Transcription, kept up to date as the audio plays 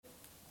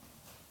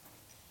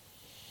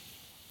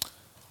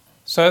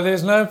So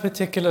there's no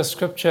particular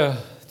scripture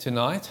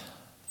tonight,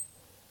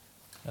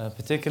 a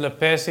particular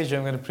passage.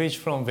 I'm going to preach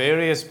from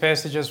various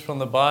passages from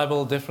the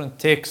Bible, different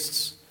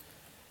texts.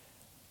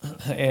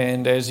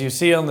 And as you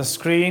see on the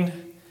screen,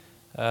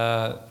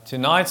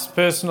 tonight's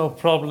personal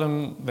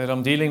problem that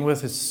I'm dealing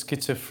with is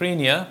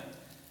schizophrenia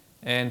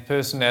and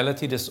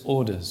personality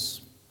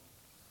disorders.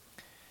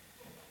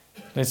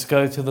 Let's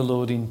go to the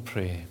Lord in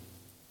prayer.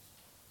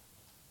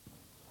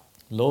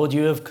 Lord,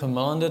 you have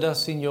commanded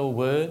us in your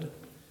word.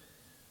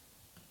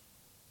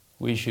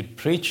 We should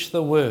preach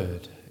the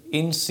word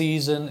in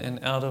season and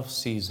out of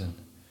season.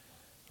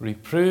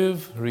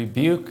 Reprove,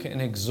 rebuke,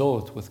 and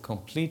exhort with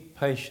complete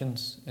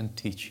patience and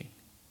teaching.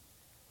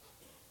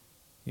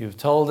 You've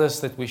told us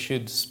that we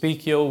should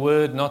speak your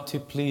word not to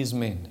please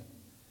men,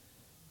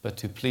 but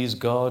to please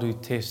God who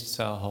tests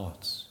our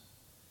hearts.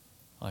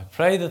 I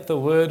pray that the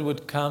word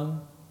would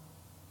come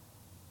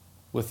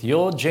with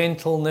your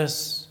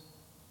gentleness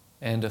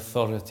and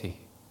authority,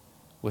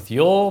 with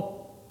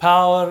your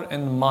power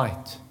and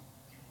might,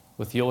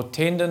 with your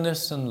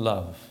tenderness and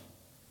love,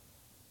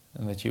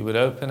 and that you would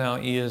open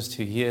our ears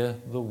to hear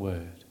the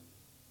word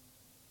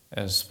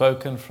as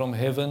spoken from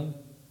heaven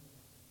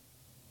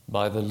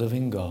by the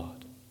living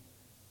God,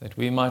 that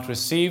we might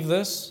receive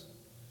this,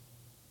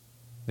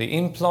 the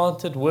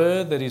implanted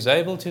word that is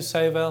able to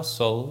save our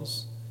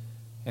souls,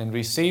 and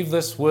receive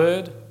this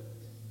word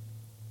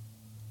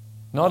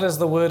not as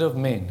the word of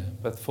men,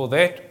 but for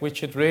that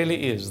which it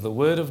really is, the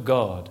word of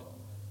God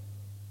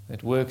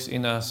that works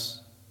in us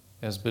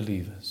as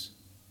believers.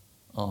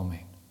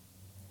 Amen.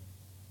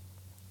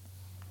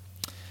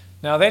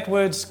 Now that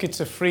word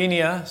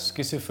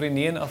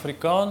schizophrenia in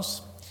Afrikaans,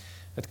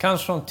 it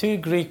comes from two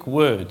Greek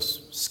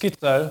words,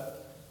 schizo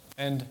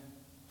and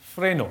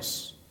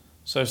phrenos.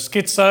 So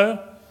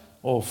schizo,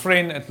 or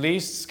phren at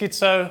least,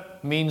 schizo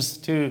means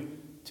to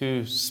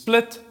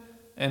split,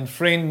 and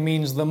phren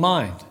means the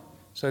mind.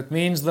 So it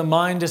means the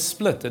mind is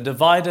split, a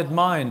divided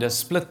mind, a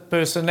split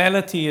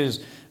personality,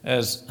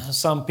 as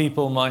some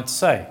people might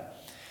say.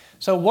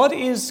 So what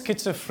is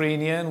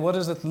schizophrenia and what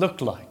does it look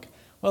like?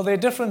 Well, there are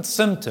different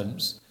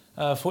symptoms.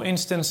 For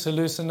instance,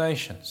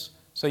 hallucinations.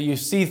 So you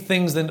see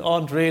things that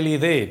aren't really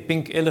there.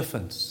 Pink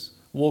elephants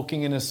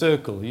walking in a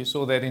circle. You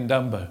saw that in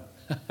Dumbo.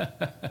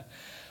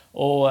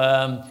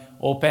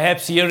 Or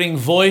perhaps hearing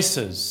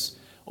voices,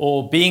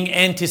 or being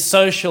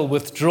antisocial,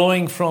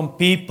 withdrawing from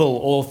people,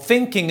 or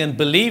thinking and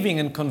believing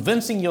and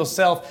convincing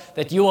yourself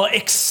that you are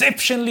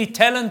exceptionally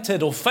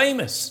talented or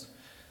famous.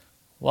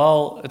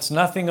 Well, it's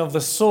nothing of the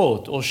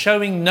sort, or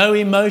showing no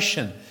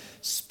emotion,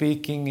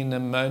 speaking in a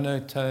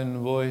monotone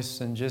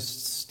voice and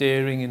just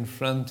staring in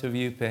front of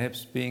you,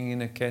 perhaps being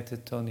in a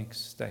catatonic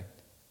state.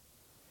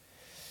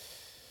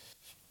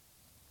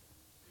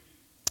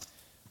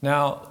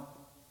 Now,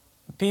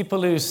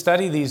 people who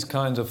study these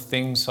kinds of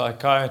things,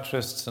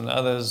 psychiatrists and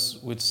others,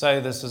 would say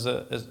this is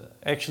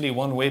actually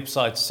one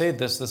website said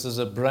this is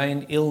a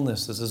brain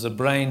illness, this is a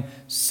brain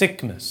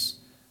sickness.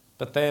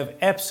 But they have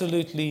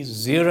absolutely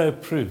zero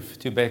proof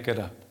to back it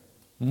up.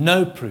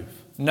 No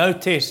proof. No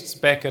tests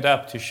back it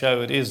up to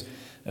show it is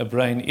a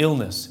brain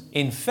illness.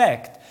 In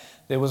fact,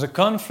 there was a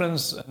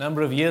conference a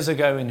number of years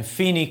ago in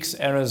Phoenix,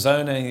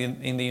 Arizona,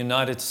 in the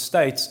United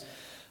States,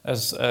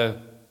 as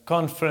a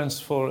conference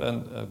for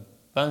a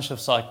bunch of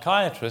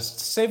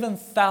psychiatrists.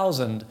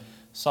 7,000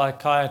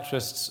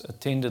 psychiatrists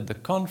attended the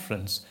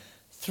conference.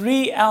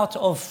 3 out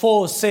of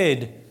 4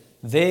 said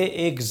there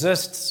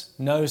exists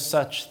no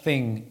such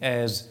thing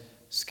as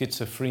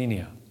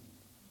schizophrenia.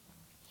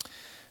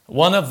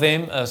 One of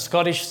them,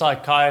 Scottish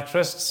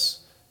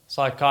psychiatrist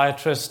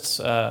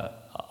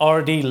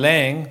R.D.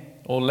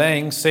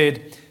 Lang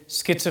said,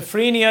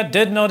 schizophrenia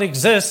did not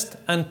exist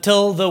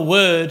until the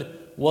word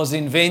was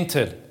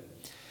invented.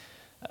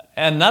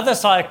 Another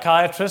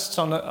psychiatrist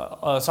on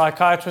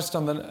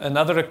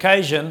another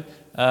occasion,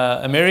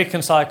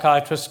 American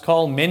psychiatrist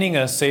Carl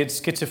Menninger said,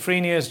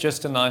 schizophrenia is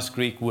just a nice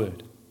Greek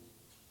word.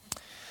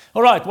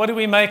 All right, what do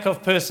we make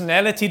of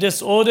personality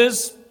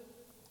disorders?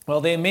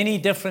 Well, there are many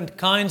different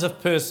kinds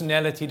of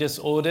personality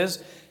disorders,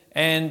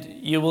 and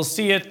you will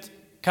see it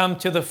come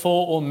to the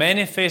fore or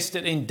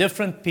manifested in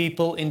different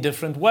people in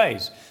different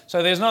ways.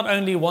 So there's not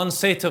only one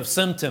set of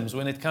symptoms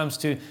when it comes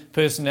to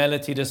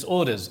personality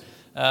disorders.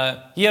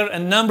 Here are a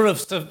number of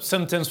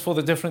symptoms for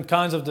the different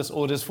kinds of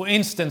disorders. For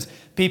instance,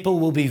 people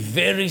will be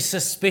very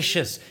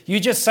suspicious. You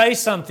just say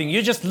something,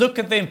 you just look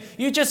at them,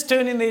 you just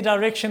turn in their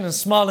direction and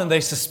smile, and they're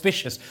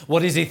suspicious.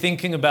 What is he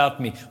thinking about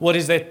me? What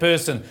is that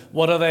person?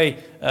 What are they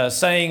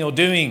saying or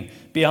doing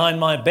behind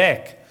my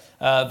back?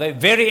 They're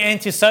very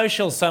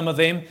antisocial, some of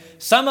them.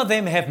 Some of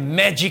them have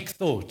magic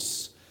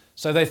thoughts.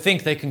 So they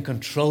think they can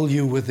control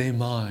you with their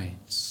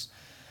minds.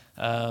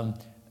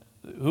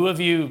 Who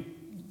of you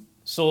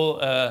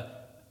saw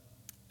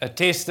a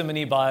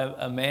testimony by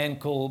a man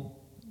called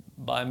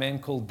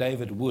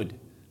David Wood?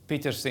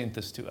 Peter sent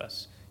this to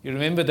us. You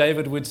remember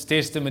David Wood's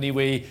testimony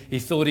where he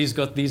thought he's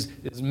got this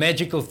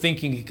magical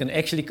thinking. He can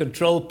actually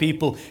control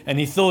people. And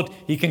he thought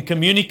he can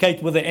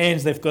communicate with the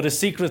ants. They've got a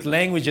secret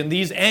language. And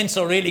these ants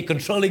are really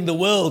controlling the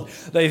world.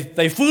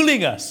 They're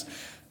fooling us.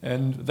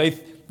 And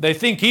they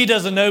think he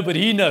doesn't know, but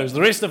he knows.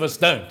 The rest of us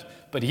don't.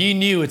 But he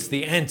knew it's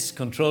the ants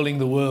controlling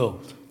the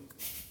world.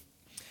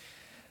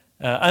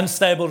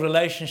 Unstable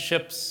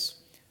relationships.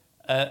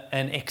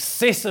 An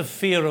excessive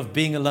fear of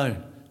being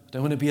alone. I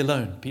don't want to be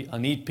alone. I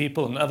need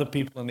people and other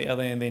people on the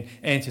other end. Then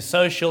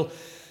antisocial.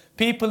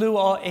 People who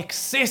are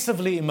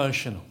excessively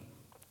emotional.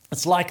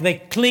 It's like they're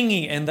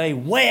clingy and they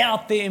weigh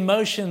out their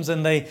emotions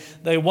and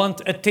they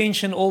want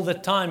attention all the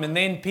time. And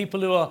then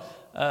people who are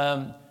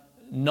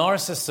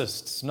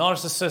narcissists.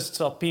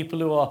 Narcissists are people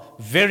who are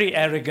very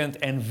arrogant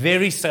and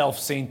very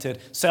self-centered,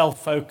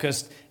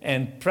 self-focused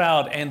and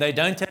proud. And they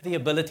don't have the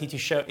ability to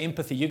show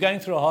empathy. You're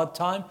going through a hard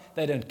time,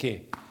 they don't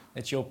care.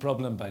 That's your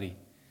problem, buddy.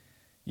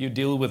 You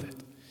deal with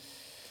it.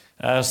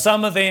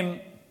 Some of them,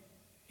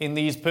 in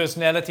these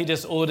personality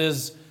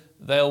disorders,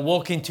 they'll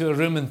walk into a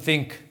room and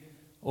think,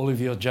 all of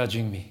you are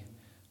judging me.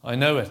 I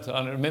know it.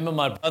 I remember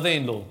my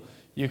brother-in-law.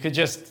 You could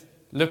just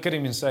look at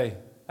him and say,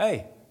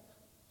 hey,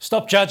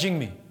 stop judging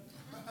me.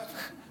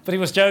 But he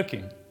was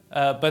joking.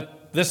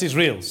 But this is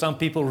real. Some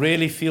people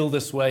really feel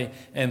this way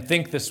and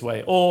think this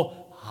way. Or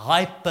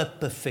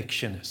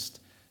hyper-perfectionist.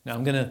 Now,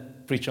 I'm going to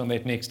preach on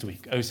that next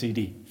week,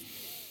 OCD.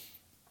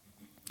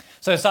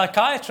 So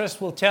psychiatrists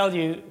will tell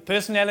you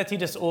personality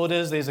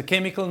disorders, there's a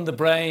chemical in the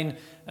brain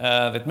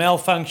that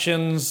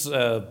malfunctions,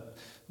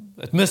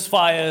 it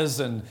misfires,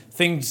 and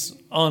things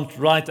aren't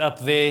right up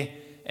there,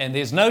 and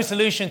there's no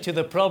solution to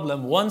the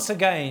problem. Once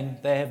again,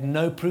 they have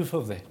no proof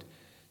of that.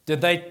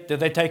 Did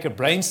they take a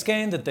brain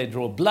scan? Did they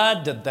draw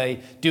blood? Did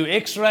they do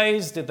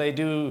x-rays? Did they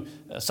do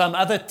some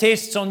other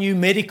tests on you,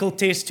 medical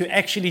tests to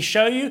actually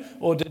show you?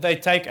 Or did they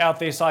take out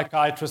their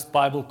psychiatrist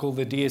Bible called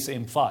the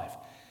DSM-5?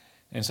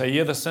 And say,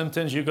 here are the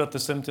symptoms, you got the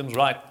symptoms,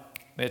 right,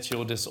 that's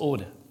your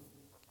disorder.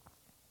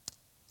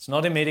 It's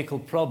not a medical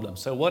problem.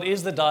 So what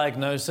is the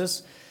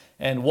diagnosis,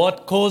 and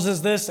what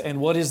causes this,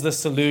 and what is the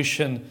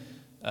solution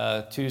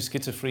to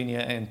schizophrenia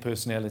and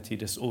personality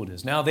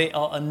disorders? Now, there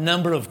are a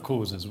number of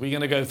causes. We're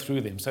going to go through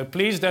them. So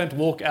please don't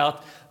walk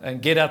out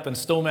and get up and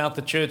storm out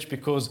the church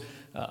because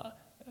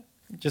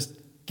just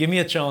give me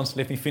a chance,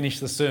 let me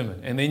finish the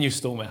sermon, and then you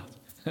storm out.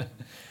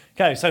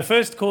 Okay, so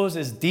first cause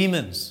is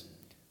demons.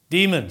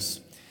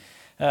 Demons.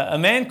 A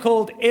man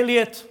called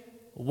Elliot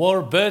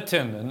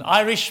Warburton, an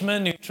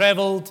Irishman who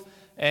traveled,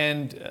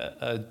 and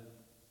a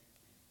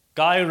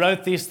guy who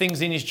wrote these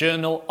things in his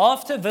journal.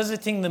 After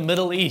visiting the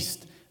Middle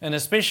East, and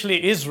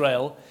especially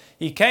Israel,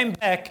 he came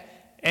back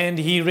and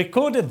he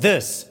recorded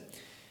this.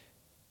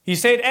 He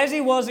said, as he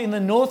was in the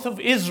north of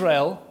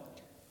Israel,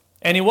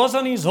 and he was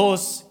on his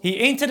horse, he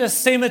entered a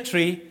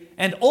cemetery,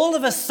 and all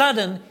of a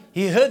sudden,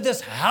 he heard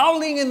this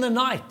howling in the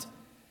night.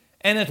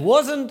 And it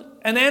wasn't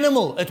an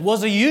animal, it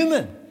was a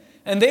human.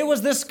 And there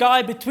was this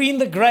guy between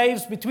the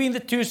graves, between the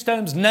two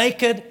stones,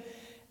 naked,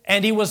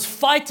 and he was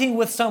fighting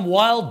with some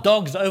wild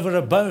dogs over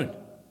a bone.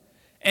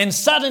 And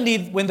suddenly,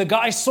 when the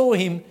guy saw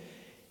him,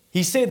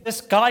 he said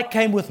this guy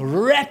came with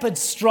rapid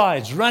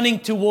strides, running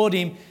toward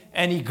him,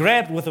 and he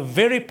grabbed with a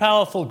very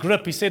powerful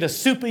grip. He said a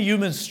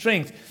superhuman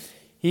strength.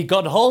 He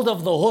got hold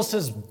of the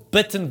horse's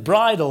bit and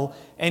bridle,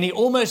 and he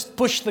almost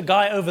pushed the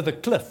guy over the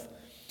cliff.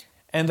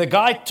 And the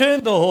guy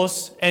turned the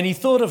horse, and he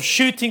thought of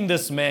shooting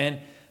this man,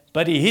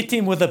 but he hit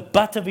him with the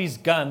butt of his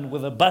gun,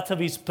 with the butt of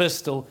his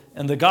pistol,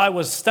 and the guy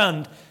was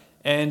stunned.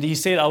 And he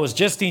said, I was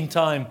just in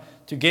time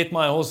to get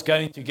my horse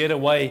going to get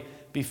away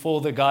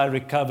before the guy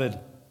recovered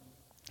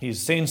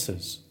his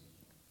senses.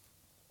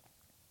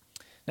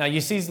 Now, you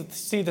see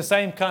the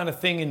same kind of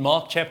thing in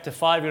Mark chapter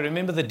 5. You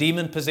remember the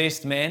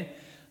demon-possessed man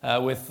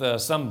with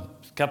some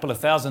couple of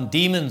thousand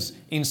demons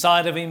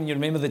inside of him. You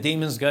remember the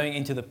demons going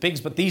into the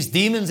pigs, but these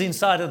demons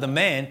inside of the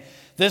man,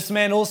 this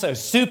man also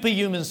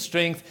superhuman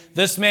strength.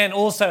 This man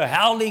also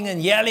howling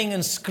and yelling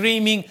and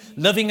screaming,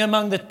 living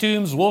among the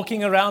tombs,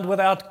 walking around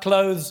without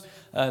clothes,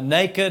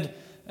 naked,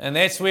 and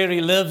that's where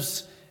he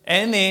lives.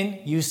 And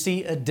then you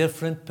see a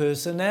different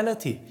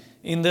personality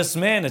in this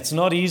man. It's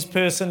not his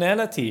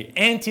personality.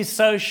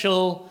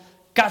 Antisocial,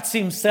 cuts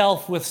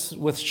himself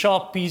with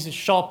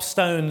sharp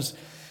stones.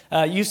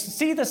 You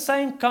see the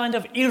same kind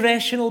of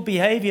irrational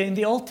behavior in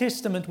the Old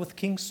Testament with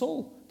King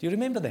Saul. Do you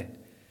remember that?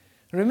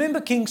 Remember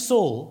King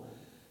Saul,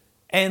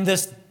 and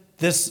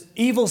this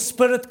evil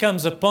spirit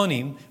comes upon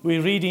him. We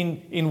read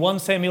in 1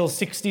 Samuel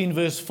 16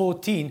 verse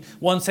 14,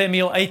 1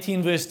 Samuel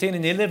 18 verse 10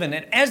 and 11.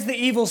 And as the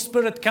evil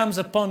spirit comes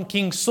upon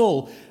King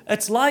Saul,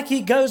 it's like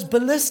he goes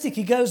ballistic,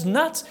 he goes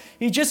nuts.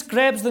 He just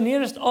grabs the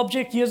nearest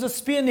object, he has a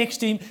spear next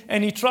to him,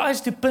 and he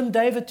tries to pin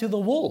David to the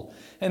wall.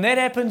 And that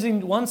happens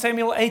in 1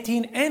 Samuel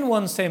 18 and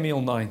 1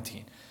 Samuel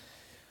 19.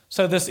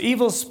 So this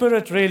evil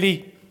spirit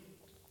really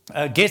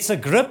gets a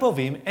grip of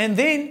him, and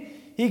then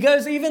he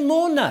goes even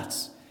more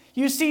nuts.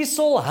 You see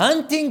Saul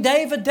hunting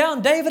David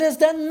down. David has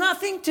done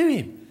nothing to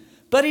him.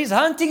 But he's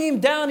hunting him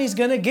down. He's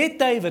going to get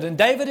David. And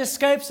David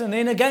escapes. And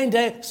then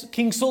again,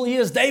 King Saul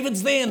hears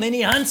David's there. And then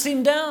he hunts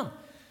him down.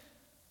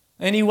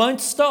 And he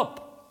won't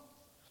stop.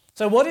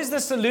 So what is the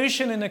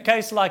solution in a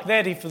case like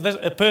that? If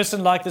a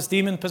person like this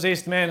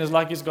demon-possessed man is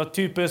like he's got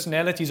two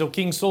personalities, or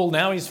King Saul,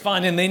 now he's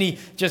fine, and then he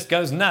just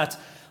goes nuts.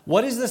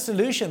 What is the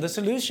solution? The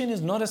solution is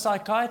not a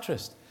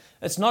psychiatrist.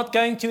 It's not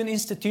going to an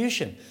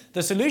institution.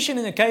 The solution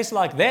in a case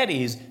like that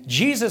is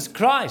Jesus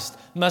Christ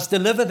must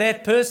deliver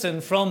that person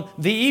from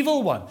the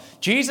evil one.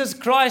 Jesus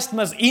Christ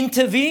must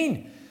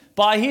intervene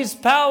by His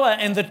power,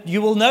 and that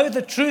you will know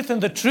the truth, and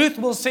the truth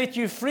will set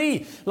you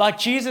free. Like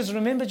Jesus,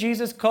 remember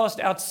Jesus cast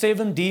out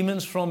 7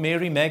 demons from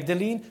Mary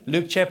Magdalene,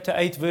 Luke chapter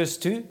 8 verse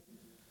 2.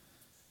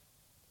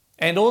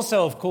 And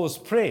also, of course,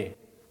 prayer,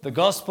 the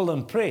gospel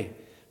and prayer,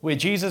 where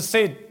Jesus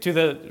said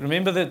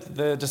remember that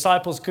the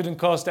disciples couldn't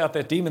cast out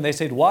that demon. They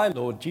said, why,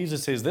 Lord?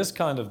 Jesus says, this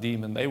kind of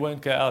demon, they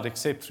won't go out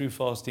except through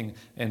fasting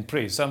and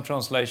prayer. Some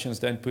translations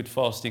don't put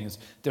fasting as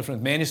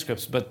different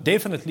manuscripts, but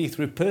definitely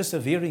through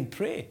persevering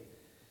prayer.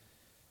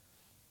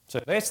 So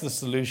that's the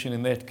solution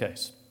in that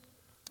case.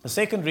 The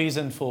second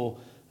reason for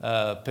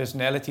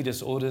personality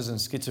disorders and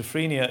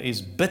schizophrenia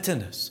is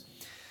bitterness.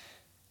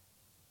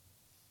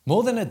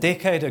 More than a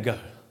decade ago,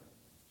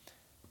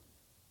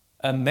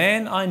 a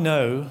man I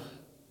know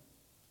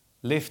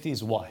left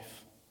his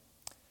wife.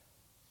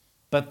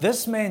 But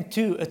this man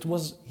too, it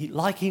was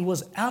like he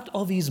was out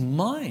of his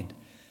mind.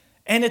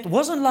 And it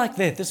wasn't like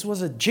that. This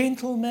was a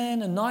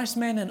gentleman, a nice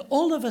man, and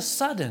all of a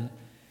sudden,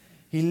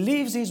 he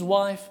leaves his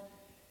wife.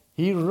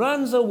 He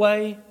runs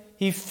away,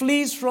 he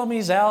flees from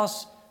his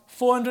house,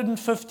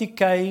 450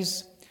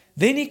 k's.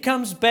 Then he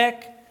comes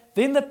back,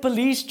 then the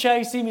police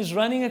chase him. He's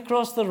running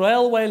across the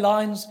railway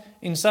lines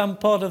in some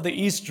part of the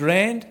East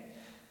Rand.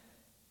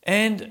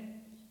 And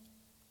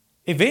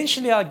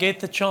eventually I get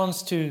the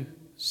chance to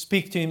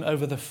speak to him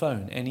over the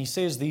phone. And he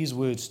says these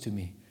words to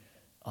me,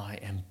 I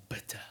am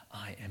bitter,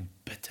 I am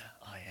bitter,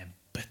 I am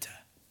bitter.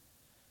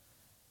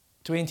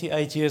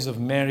 28 years of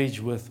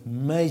marriage with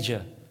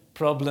major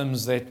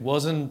problems that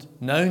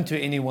wasn't known to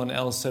anyone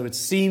else, so it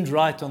seemed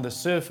right on the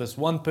surface,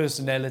 one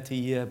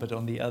personality here, but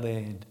on the other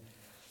hand,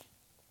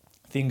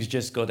 things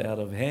just got out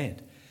of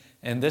hand.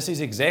 And this is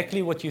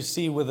exactly what you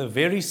see with the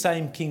very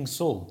same King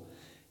Saul.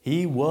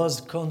 He was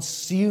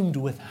consumed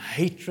with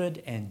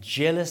hatred and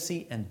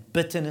jealousy and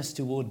bitterness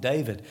toward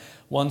David.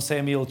 1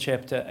 Samuel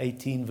chapter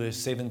 18 verse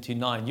 7 to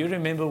 9. You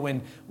remember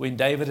when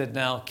David had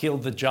now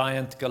killed the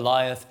giant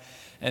Goliath,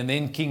 and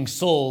then King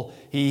Saul,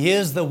 he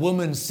hears the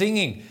woman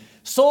singing,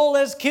 Saul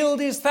has killed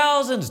his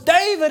thousands.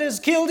 David has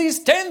killed his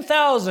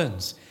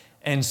 10,000s.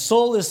 And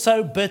Saul is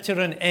so bitter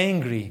and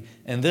angry.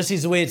 And this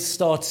is where it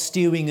starts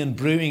stewing and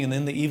brewing. And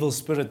then the evil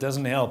spirit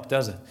doesn't help,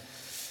 does it?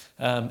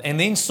 And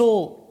then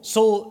Saul,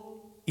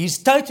 he's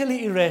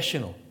totally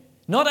irrational.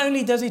 Not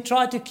only does he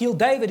try to kill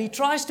David, he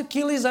tries to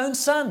kill his own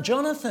son,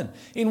 Jonathan.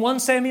 In 1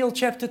 Samuel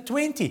chapter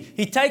 20,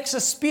 he takes a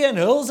spear and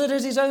hurls it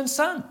at his own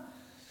son.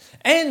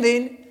 And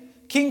then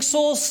King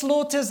Saul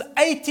slaughters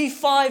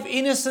 85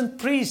 innocent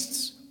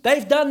priests.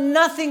 They've done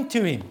nothing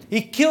to him.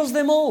 He kills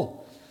them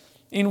all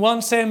in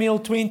 1 Samuel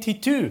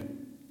 22.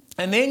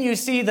 And then you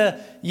see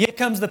here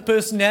comes the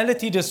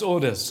personality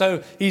disorders.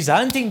 So he's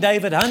hunting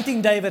David,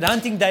 hunting David,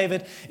 hunting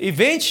David.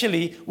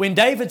 Eventually, when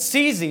David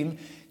sees him,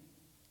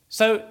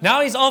 so now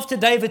he's after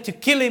David to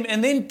kill him.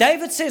 And then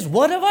David says,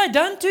 what have I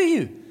done to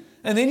you?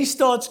 And then he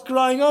starts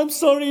crying, I'm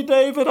sorry,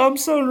 David, I'm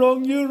so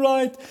wrong, you're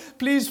right.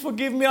 Please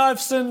forgive me,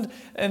 I've sinned.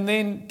 And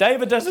then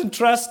David doesn't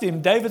trust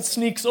him. David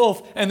sneaks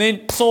off, and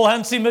then Saul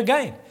hunts him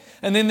again.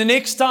 And then the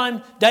next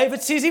time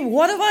David sees him,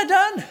 what have I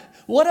done?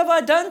 What have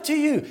I done to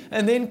you?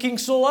 And then King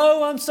Saul,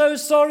 oh, I'm so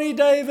sorry,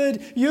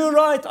 David, you're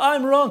right,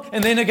 I'm wrong.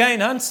 And then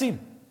again hunts him,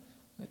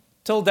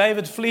 till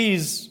David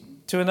flees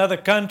to another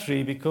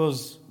country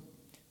because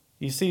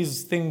he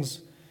sees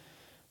things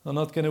are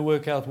not going to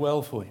work out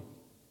well for him.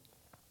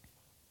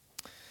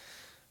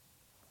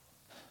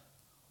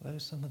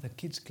 Those some of the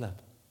kids'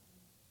 club.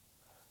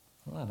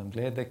 All right, I'm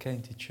glad they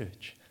came to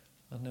church.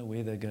 I don't know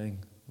where they're going.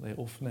 They're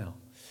off now.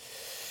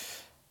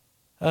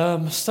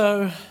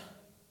 So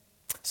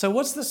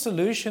what's the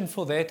solution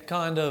for that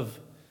kind of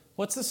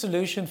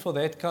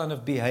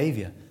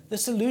behavior? The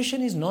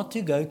solution is not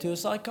to go to a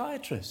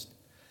psychiatrist.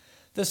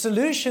 The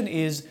solution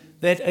is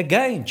that,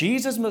 again,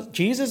 Jesus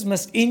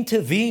must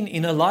intervene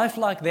in a life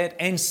like that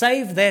and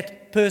save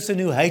that person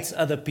who hates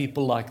other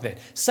people like that.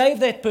 Save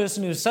that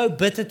person who's so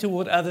bitter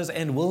toward others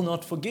and will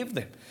not forgive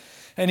them.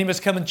 And He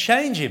must come and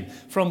change him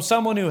from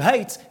someone who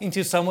hates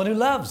into someone who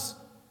loves.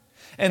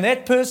 And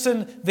that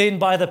person then,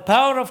 by the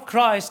power of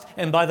Christ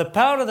and by the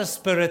power of the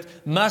Spirit,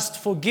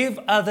 must forgive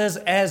others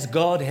as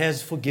God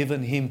has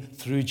forgiven him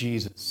through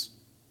Jesus.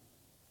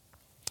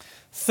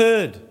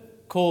 Third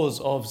cause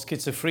of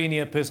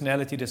schizophrenia,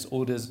 personality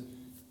disorders,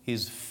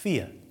 is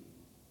fear.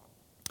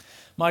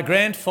 My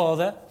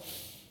grandfather,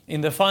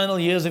 in the final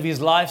years of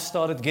his life,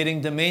 started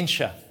getting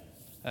dementia.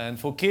 And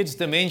for kids,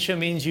 dementia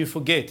means you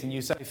forget and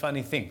you say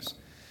funny things.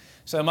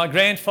 So my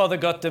grandfather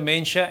got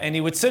dementia, and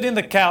he would sit in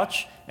the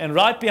couch, and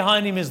right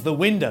behind him is the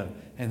window,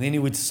 and then he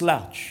would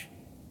slouch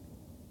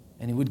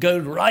And he would go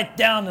right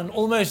down and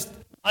almost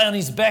lie on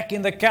his back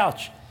in the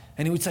couch.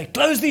 And he would say,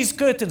 close these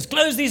curtains,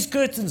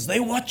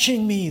 they're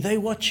watching me, they're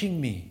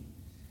watching me.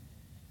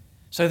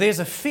 So there's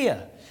a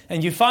fear.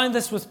 And you find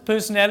this with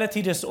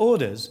personality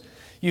disorders.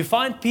 You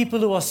find people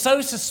who are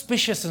so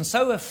suspicious and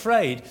so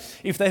afraid.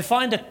 If they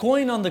find a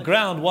coin on the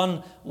ground,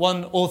 one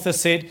author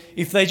said,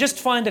 if they just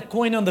find a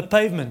coin on the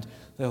pavement,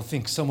 they'll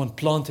think someone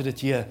planted it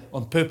here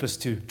on purpose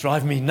to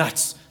drive me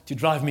nuts, to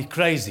drive me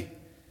crazy.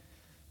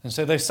 And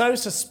so they're so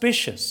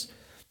suspicious.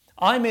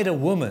 I met a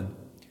woman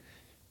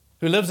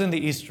who lives in the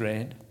East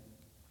Rand.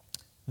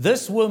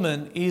 This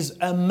woman is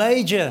a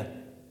major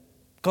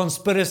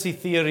conspiracy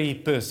theory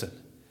person.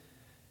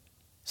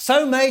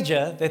 So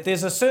major that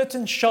there's a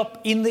certain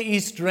shop in the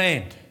East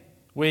Rand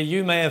where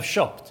you may have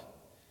shopped.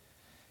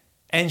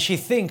 And she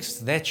thinks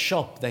that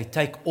shop, they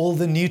take all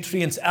the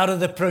nutrients out of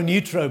the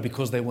Pronutro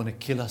because they want to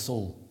kill us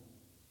all.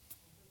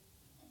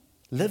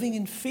 Living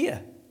in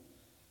fear.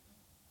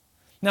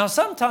 Now,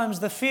 sometimes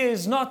the fear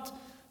is not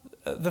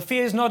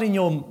in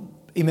your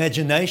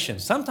imagination.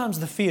 Sometimes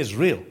the fear is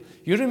real.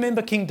 You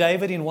remember King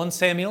David in 1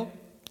 Samuel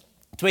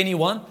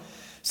 21?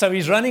 So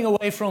he's running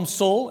away from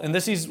Saul, and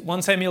this is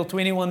 1 Samuel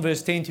 21,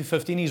 verse 10 to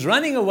 15. He's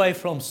running away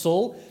from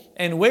Saul,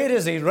 and where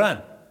does he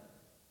run?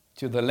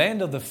 To the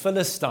land of the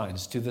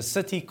Philistines, to the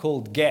city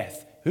called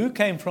Gath. Who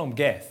came from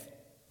Gath?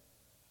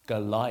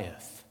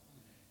 Goliath.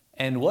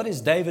 And what is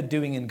David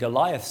doing in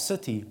Goliath's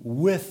city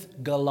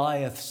with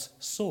Goliath's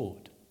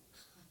sword?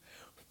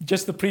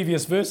 Just the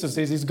previous verse says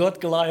he's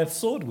got Goliath's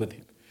sword with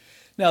him.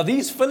 Now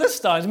these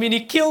Philistines, he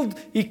killed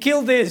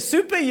their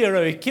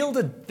superhero, he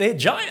killed their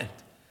giant.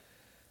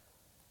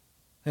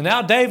 And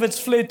now David's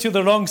fled to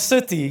the wrong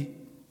city,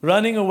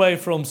 running away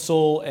from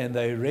Saul, and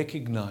they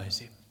recognize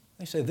him.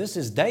 They say, this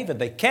is David.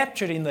 They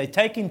capture him, they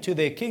take him to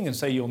their king and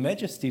say, Your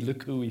Majesty,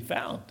 look who we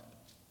found.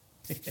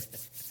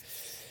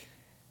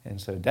 And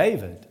so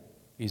David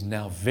is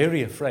now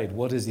very afraid.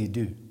 What does he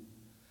do?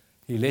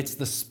 He lets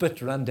the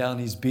spit run down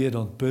his beard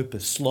on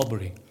purpose,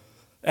 slobbering,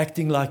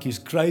 acting like he's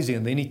crazy.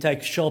 And then he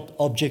takes sharp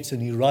objects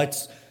and he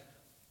writes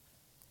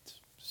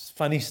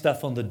funny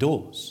stuff on the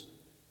doors.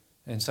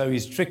 And so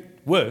his trick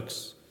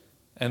works,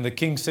 and the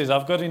king says,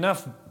 I've got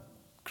enough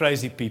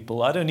crazy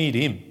people. I don't need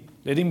him.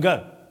 Let him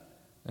go.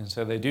 And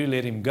so they do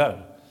let him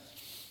go.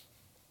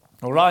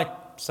 All right,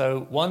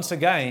 so once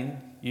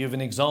again, you have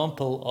an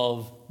example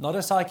of not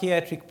a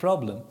psychiatric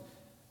problem.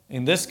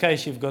 In this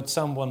case, you've got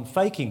someone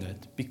faking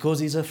it because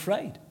he's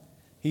afraid.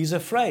 He's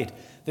afraid.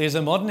 There's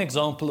a modern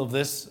example of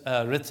this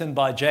written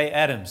by Jay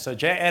Adams. So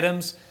Jay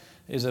Adams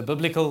was a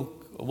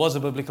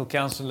biblical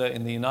counselor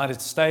in the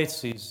United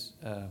States. He's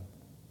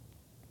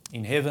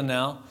in heaven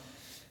now.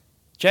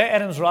 Jay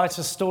Adams writes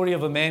a story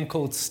of a man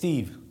called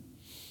Steve.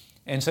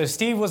 And so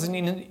Steve was in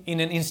an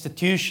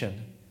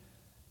institution,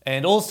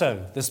 and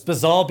also this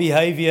bizarre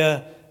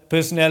behavior,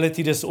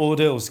 personality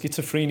disorder or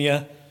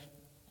schizophrenia.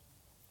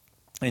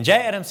 And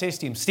Jay Adams says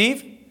to him,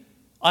 Steve,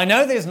 I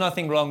know there's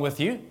nothing wrong with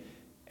you,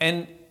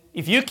 and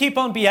if you keep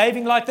on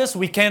behaving like this,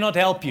 we cannot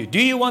help you. Do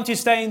you want to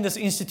stay in this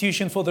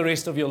institution for the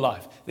rest of your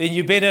life? Then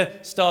you better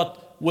start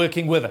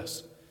working with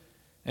us.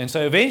 And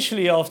so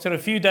eventually, after a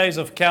few days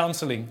of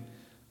counseling,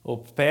 or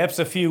perhaps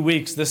a few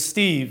weeks, this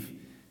Steve,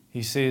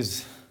 he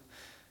says,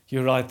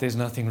 you're right, there's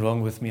nothing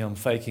wrong with me, I'm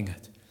faking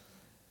it.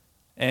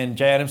 And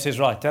Jay Adams says,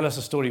 right, tell us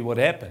a story, what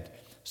happened?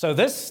 So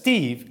this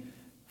Steve,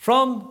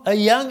 from a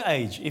young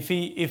age, if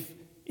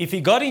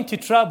he got into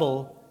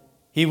trouble,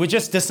 he would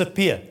just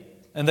disappear.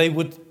 And they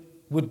would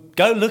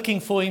go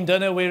looking for him,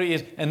 don't know where he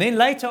is. And then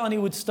later on, he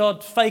would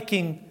start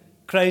faking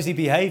crazy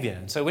behavior.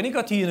 And so when he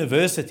got to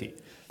university,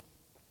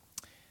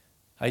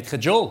 hy het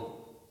gejol.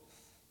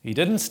 He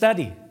didn't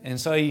study.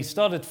 And so he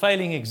started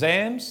failing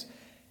exams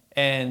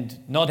and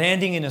not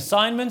handing in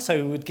assignments, so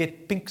he would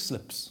get pink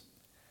slips.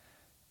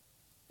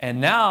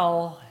 And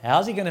now,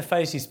 how's he going to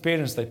face his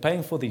parents? They're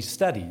paying for these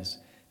studies.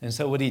 And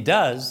so what he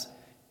does,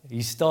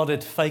 he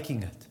started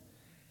faking it.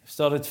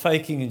 Started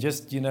faking and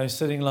just,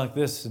 sitting like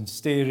this and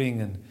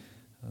staring and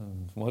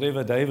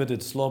whatever David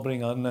did,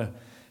 slobbering, I don't know.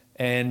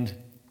 And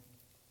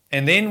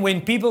then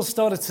when people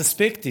started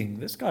suspecting,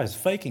 this guy's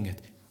faking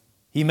it,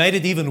 he made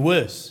it even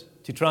worse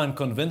to try and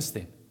convince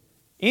them.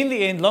 In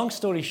the end, long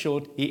story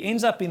short, he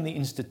ends up in the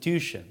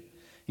institution.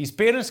 His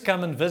parents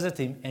come and visit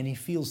him, and he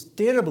feels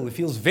terrible. He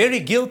feels very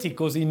guilty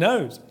because he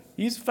knows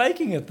he's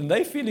faking it, and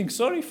they're feeling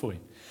sorry for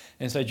him.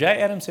 And so Jay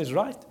Adams says,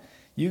 right,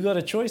 you got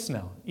a choice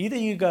now. Either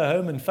you go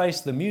home and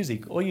face the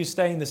music, or you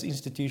stay in this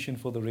institution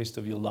for the rest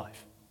of your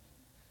life.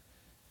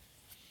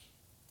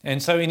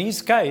 And so in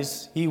his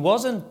case, he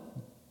wasn't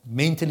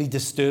mentally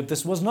disturbed.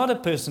 This was not a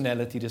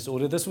personality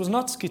disorder. This was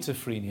not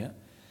schizophrenia.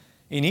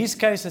 In his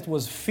case, it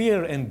was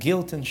fear and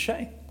guilt and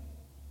shame.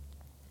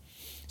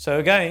 So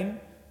again,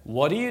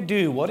 what do you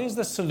do? What is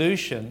the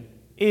solution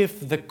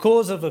if the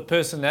cause of a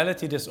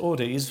personality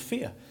disorder is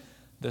fear?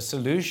 The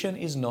solution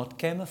is not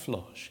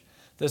camouflage.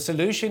 The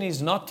solution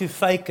is not to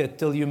fake it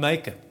till you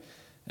make it.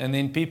 And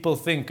then people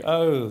think,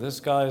 oh, this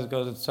guy's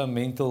got some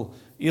mental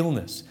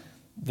illness.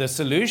 The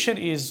solution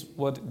is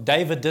what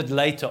David did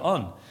later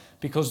on.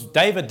 Because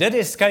David did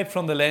escape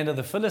from the land of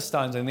the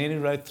Philistines, and then he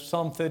wrote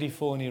Psalm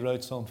 34 and he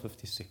wrote Psalm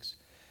 56.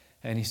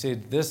 And he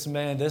said,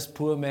 this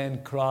poor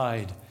man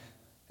cried,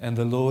 and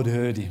the Lord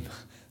heard him.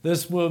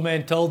 This poor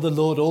man told the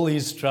Lord all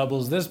his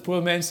troubles. This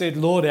poor man said,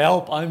 Lord,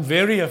 help, I'm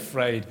very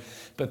afraid.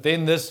 But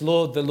then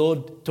the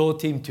Lord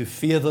taught him to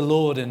fear the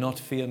Lord and not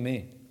fear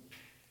men.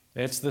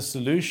 That's the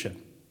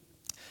solution.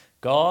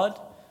 God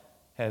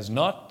has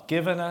not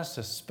given us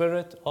a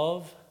spirit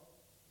of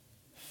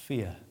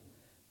fear,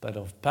 but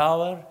of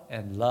power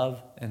and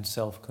love and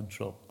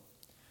self-control.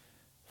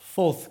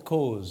 Fourth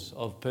cause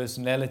of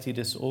personality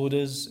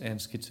disorders and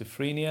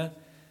schizophrenia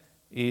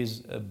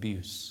is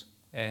abuse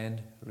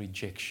and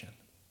rejection.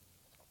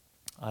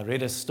 I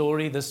read a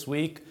story this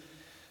week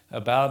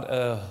about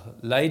a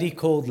lady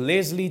called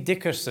Leslie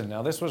Dickerson.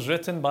 Now, this was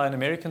written by an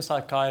American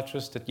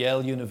psychiatrist at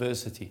Yale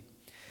University.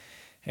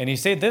 And he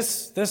said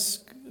this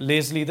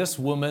Leslie, this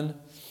woman,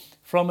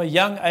 from a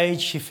young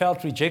age, she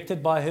felt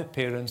rejected by her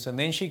parents, and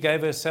then she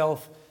gave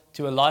herself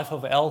to a life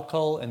of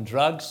alcohol and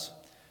drugs.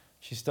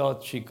 She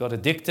got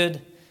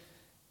addicted,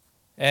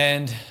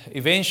 and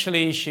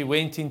eventually she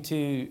went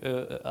into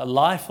a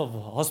life of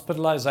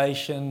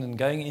hospitalization and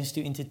going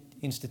into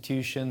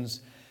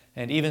institutions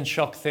and even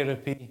shock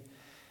therapy.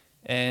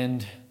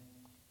 And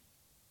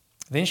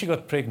then she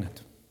got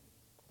pregnant.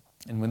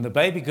 And when the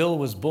baby girl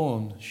was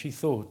born, she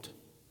thought,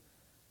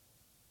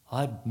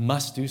 I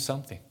must do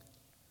something.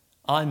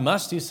 I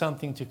must do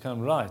something to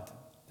come right.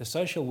 The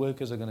social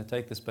workers are going to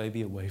take this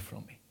baby away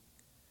from me.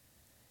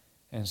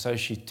 And so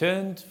she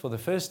turned for the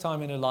first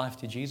time in her life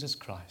to Jesus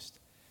Christ.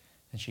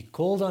 And she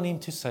called on him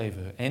to save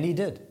her. And he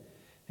did.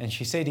 And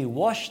she said, he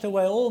washed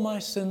away all my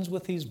sins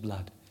with his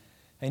blood.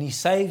 And he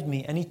saved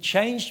me. And he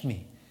changed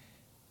me.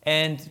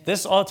 And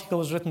this article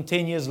was written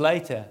 10 years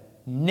later.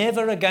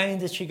 Never again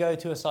did she go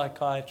to a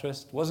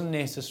psychiatrist. Wasn't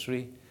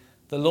necessary.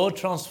 The Lord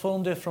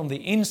transformed her from the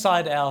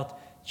inside out,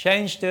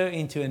 changed her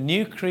into a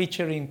new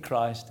creature in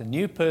Christ, a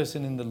new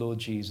person in the Lord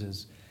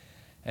Jesus.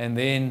 And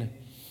then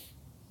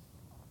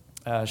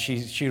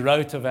she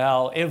wrote of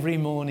how every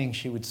morning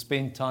she would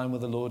spend time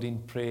with the Lord in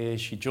prayer.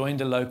 She joined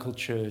a local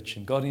church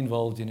and got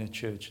involved in a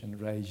church and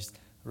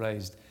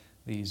raised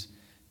these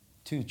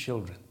 2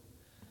 children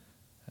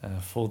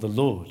for the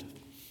Lord.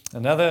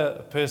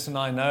 Another person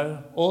I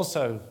know,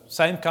 also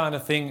same kind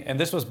of thing, and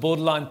this was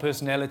borderline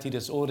personality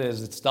disorder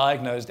as it's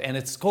diagnosed, and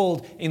it's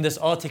called in this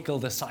article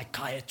the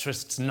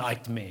psychiatrist's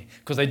nightmare,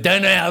 because they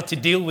don't know how to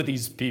deal with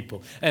these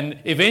people. And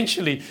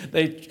eventually,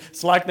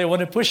 it's like they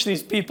want to push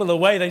these people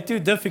away. They're too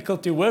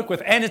difficult to work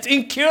with, and it's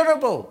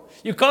incurable.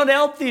 You can't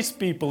help these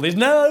people. There's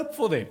no hope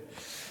for them.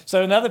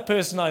 So another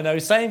person I know,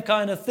 same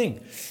kind of thing.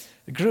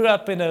 Grew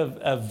up in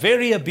a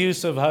very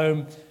abusive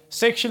home,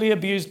 sexually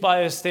abused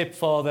by her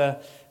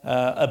stepfather,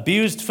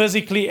 abused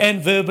physically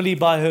and verbally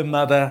by her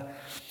mother.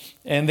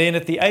 And then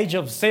at the age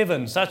of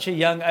 7, such a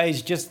young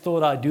age, just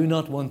thought, I do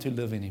not want to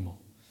live anymore.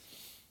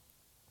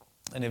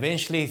 And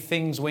eventually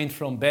things went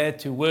from bad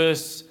to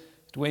worse.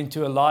 It went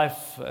to a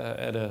life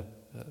as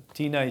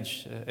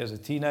a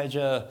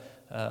teenager,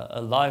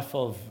 a life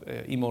of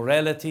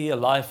immorality, a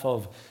life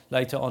of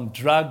later on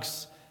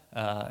drugs,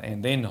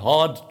 and then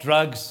hard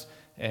drugs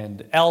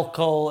and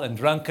alcohol and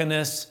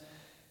drunkenness,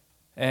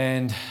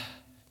 and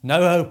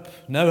no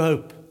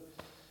hope.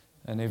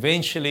 And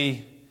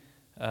eventually,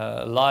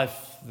 the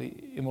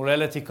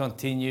immorality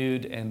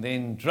continued, and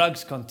then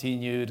drugs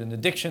continued, and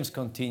addictions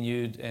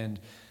continued, and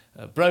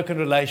broken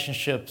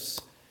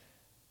relationships,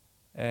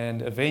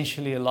 and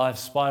eventually a life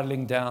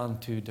spiraling down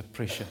to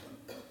depression.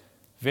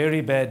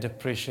 Very bad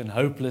depression,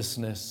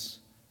 hopelessness,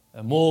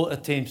 more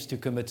attempts to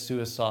commit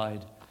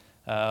suicide.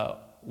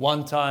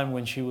 One time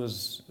when she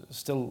was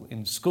still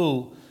in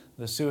school,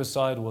 the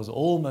suicide was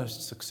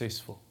almost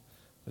successful,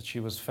 but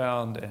she was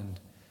found and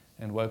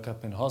woke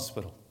up in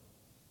hospital.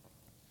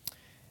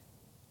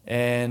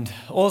 And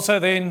also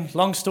then,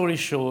 long story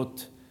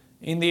short,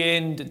 in the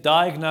end,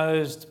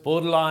 diagnosed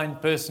borderline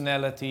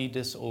personality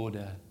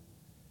disorder.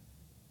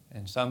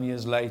 And some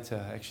years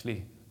later,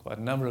 actually quite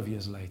a number of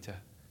years later,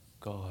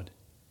 God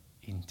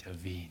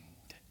intervened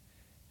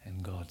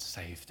and God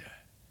saved her.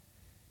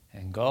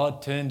 And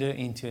God turned her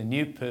into a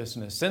new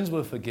person. Her sins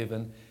were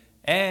forgiven,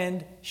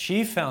 and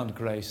she found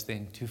grace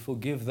then to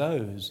forgive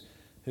those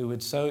who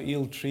had so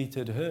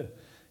ill-treated her,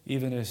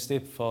 even her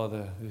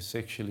stepfather who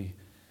sexually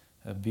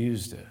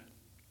abused her.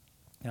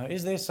 Now,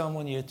 is there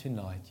someone here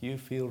tonight you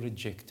feel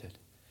rejected?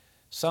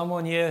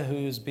 Someone here who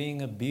is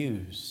being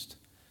abused?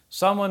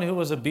 Someone who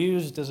was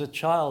abused as a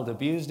child,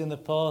 abused in the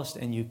past,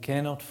 and you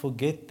cannot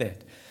forget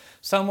that.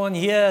 Someone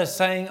here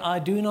saying, I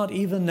do not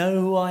even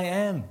know who I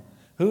am.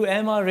 Who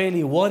am I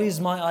really? What is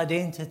my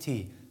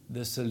identity?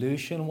 The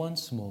solution,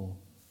 once more,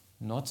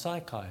 not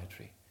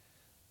psychiatry.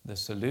 The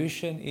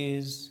solution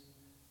is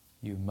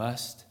you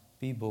must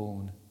be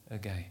born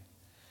again.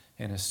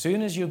 And as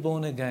soon as you're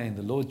born again,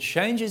 the Lord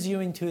changes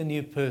you into a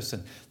new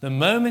person. The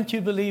moment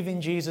you believe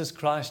in Jesus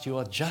Christ, you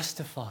are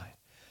justified.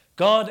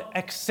 God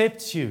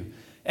accepts you.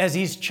 as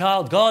His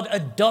child. God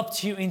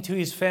adopts you into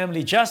His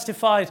family.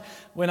 Justified,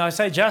 when I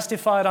say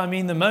justified, I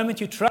mean the moment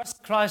you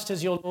trust Christ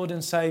as your Lord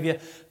and Savior,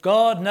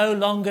 God no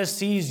longer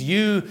sees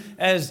you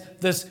as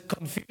this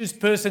confused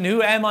person.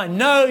 Who am I?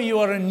 No, you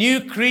are a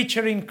new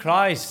creature in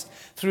Christ.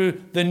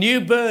 Through the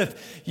new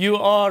birth, you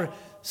are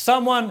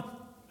someone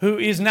who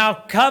is now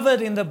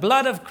covered in the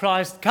blood of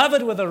Christ,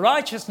 covered with the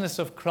righteousness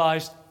of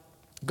Christ.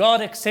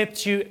 God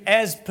accepts you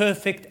as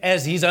perfect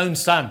as His own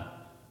Son.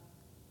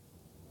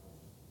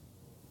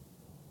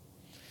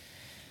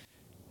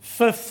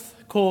 Fifth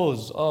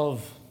cause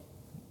of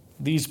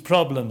these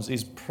problems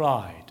is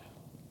pride.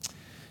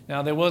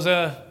 Now, there was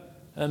a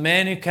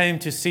man who came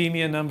to see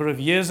me a number of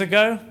years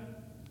ago,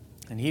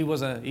 and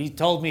he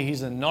told me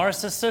he's a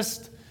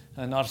narcissist.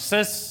 A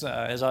narcissist,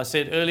 as I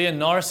said earlier,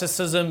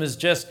 narcissism is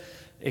just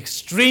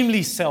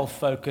extremely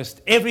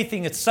self-focused.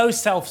 Everything, it's so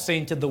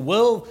self-centered. The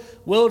world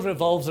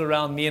revolves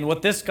around me. And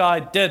what this guy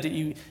did,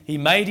 he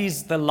made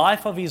the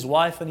life of his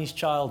wife and his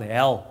child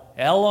hell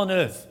on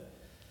earth.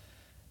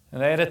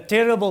 And they had a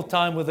terrible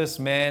time with this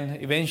man.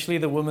 Eventually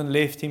the woman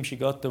left him. She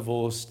got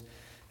divorced.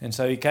 And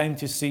so he came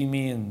to see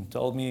me and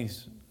told me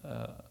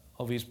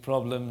of his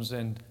problems.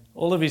 And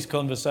all of his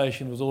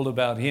conversation was all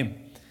about him.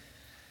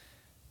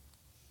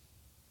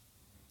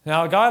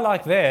 Now, a guy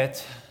like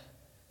that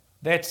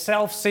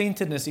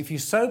self-centeredness, if you're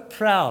so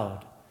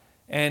proud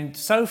and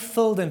so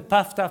filled and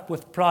puffed up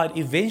with pride,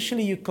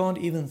 eventually you can't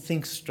even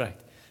think straight.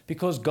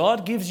 Because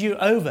God gives you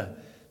over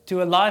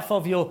to a life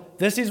of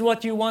this is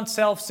what you want,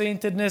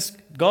 self-centeredness.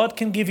 God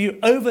can give you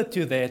over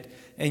to that,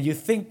 and you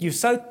think you're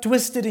so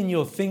twisted in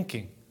your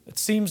thinking. It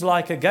seems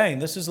like, again,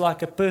 this is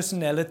like a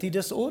personality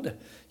disorder.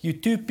 You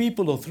 2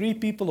 people or 3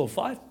 people or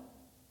 5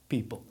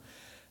 people.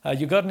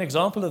 You got an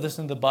example of this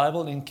in the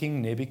Bible in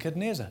King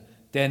Nebuchadnezzar.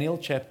 Daniel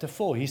chapter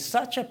 4. He's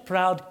such a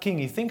proud king.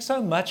 He thinks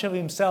so much of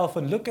himself,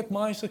 and look at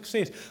my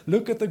success.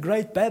 Look at the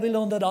great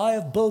Babylon that I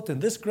have built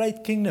and this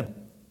great kingdom.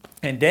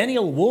 And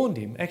Daniel warned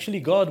him. Actually,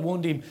 God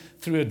warned him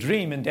through a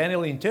dream, and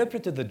Daniel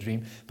interpreted the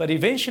dream. But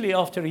eventually,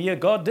 after a year,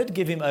 God did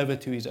give him over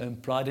to his own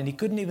pride, and he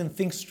couldn't even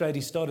think straight.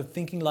 He started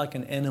thinking like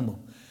an animal.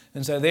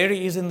 And so there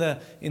he is in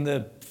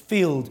the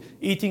field,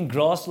 eating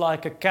grass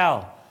like a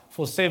cow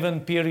for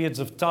 7 periods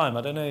of time.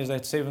 I don't know, is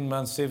that 7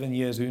 months, 7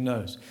 years, who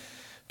knows?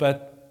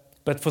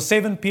 But for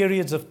 7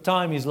 periods of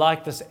time, he's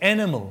like this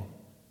animal.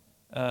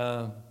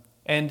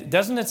 And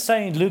doesn't it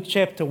say in Luke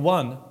chapter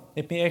 1,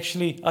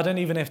 I don't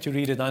even have to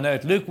read it, I know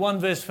it. Luke 1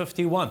 verse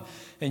 51,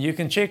 and you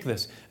can check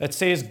this. It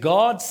says,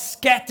 God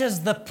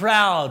scatters the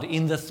proud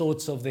in the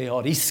thoughts of their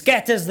heart. He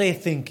scatters their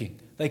thinking.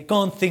 They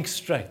can't think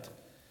straight.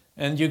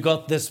 And you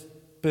got this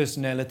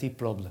personality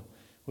problem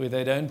where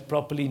they don't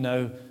properly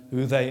know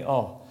who they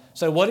are.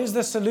 So what is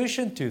the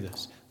solution to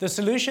this? The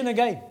solution,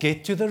 again,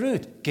 get to the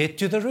root. Get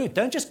to the root.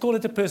 Don't just call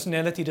it a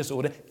personality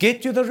disorder.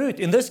 Get to the root.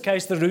 In this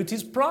case, the root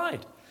is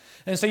pride.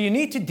 And so you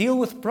need to deal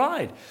with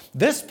pride.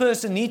 This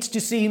person needs to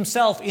see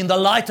himself in the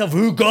light of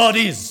who God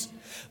is.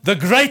 The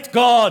great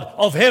God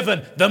of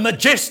heaven, the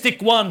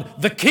majestic one,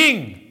 the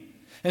King.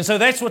 And so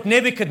that's what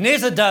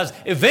Nebuchadnezzar does.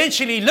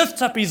 Eventually he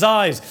lifts up his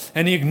eyes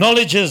and he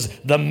acknowledges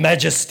the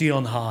majesty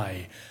on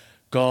high.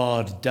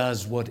 God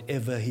does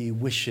whatever He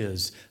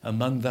wishes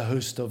among the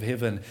host of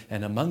heaven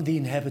and among the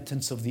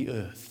inhabitants of the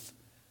earth.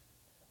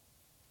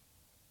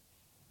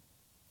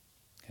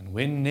 And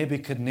when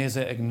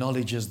Nebuchadnezzar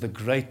acknowledges the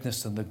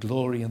greatness and the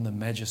glory and the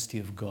majesty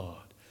of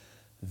God,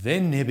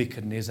 then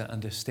Nebuchadnezzar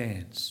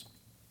understands,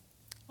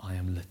 I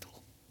am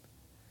little.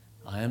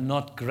 I am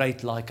not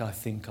great like I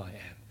think I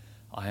am.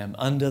 I am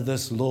under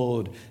this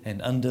Lord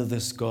and under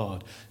this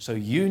God. So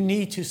you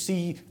need to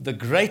see the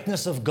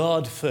greatness of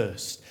God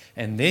first.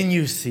 And then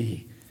you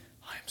see,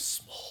 I am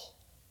small.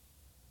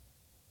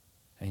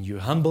 And you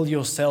humble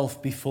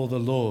yourself before the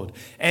Lord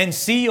and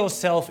see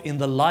yourself in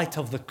the light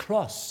of the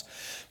cross.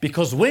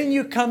 Because when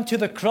you come to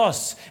the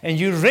cross and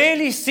you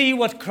really see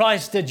what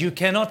Christ did, you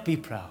cannot be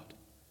proud.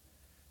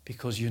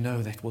 Because you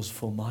know that was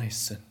for my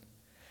sin.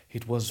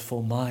 It was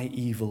for my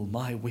evil,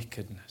 my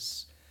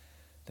wickedness,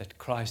 that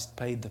Christ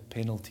paid the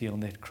penalty on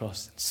that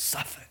cross and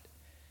suffered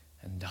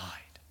and died.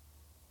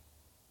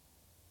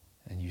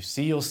 And you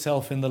see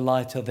yourself in the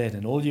light of that,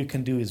 and all you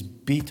can do is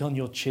beat on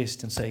your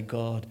chest and say,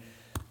 God,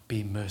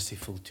 be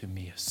merciful to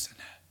me, a sinner.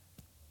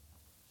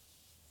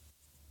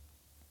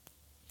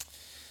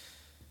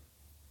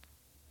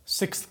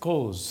 Sixth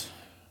cause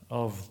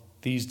of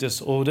these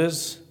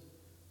disorders,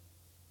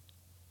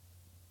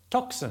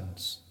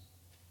 toxins.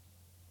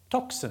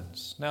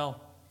 Toxins. Now,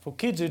 for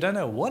kids who don't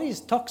know, what is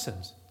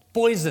toxins?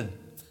 Poison.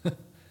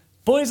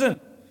 Poison.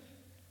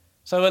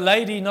 So a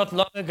lady not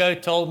long ago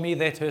told me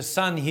that her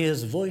son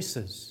hears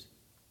voices.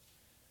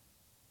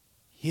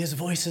 Hears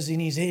voices in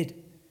his head.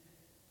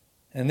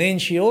 And then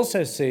she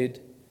also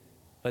said,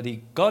 but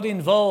he got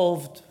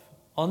involved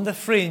on the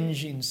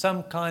fringe in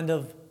some kind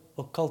of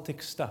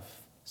occultic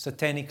stuff,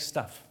 satanic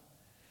stuff.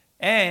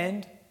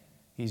 And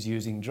he's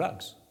using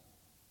drugs.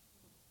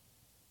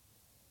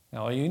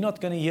 Now, are you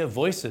not going to hear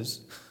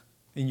voices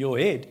in your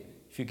head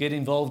if you get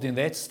involved in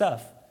that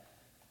stuff?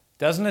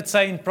 Doesn't it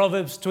say in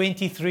Proverbs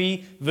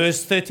 23,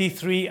 verse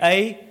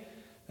 33a?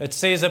 It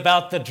says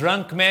about the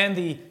drunk man,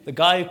 the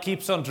guy who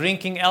keeps on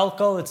drinking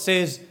alcohol, it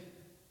says,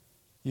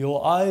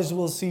 your eyes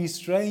will see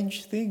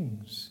strange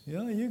things.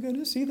 Yeah, you're going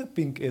to see the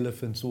pink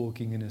elephants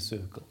walking in a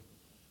circle.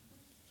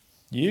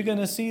 You're going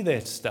to see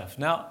that stuff.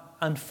 Now,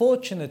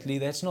 unfortunately,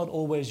 that's not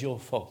always your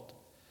fault.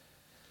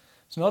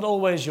 It's not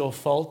always your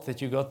fault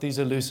that you got these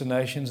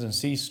hallucinations and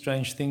see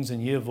strange things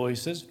and hear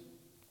voices,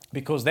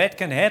 because that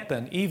can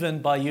happen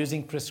even by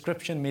using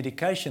prescription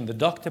medication. The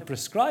doctor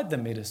prescribed the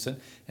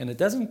medicine and it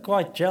doesn't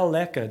quite gel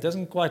lacquer, it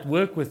doesn't quite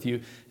work with you,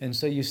 and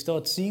so you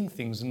start seeing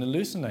things and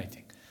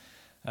hallucinating.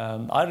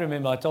 I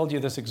remember I told you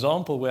this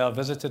example where I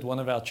visited one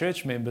of our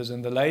church members,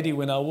 and the lady,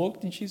 when I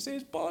walked in, she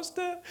says,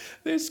 Pastor,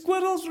 there's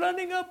squirrels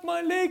running up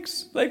my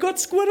legs. They got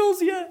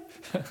squirrels here.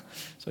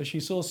 So she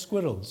saw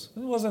squirrels.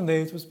 It wasn't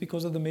there, it was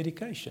because of the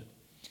medication.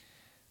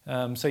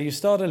 So you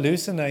start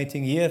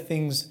hallucinating, hear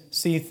things,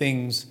 see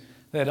things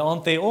that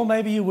aren't there. Or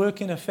maybe you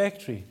work in a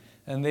factory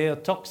and there are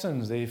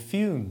toxins, there are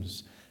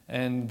fumes,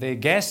 and there are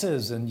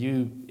gases, and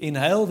you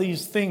inhale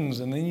these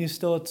things and then you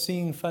start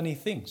seeing funny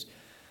things.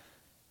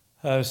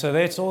 So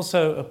that's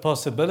also a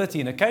possibility.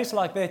 In a case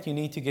like that, you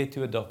need to get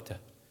to a doctor.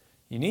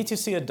 You need to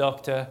see a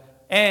doctor,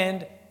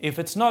 and if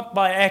it's not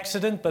by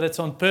accident, but it's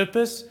on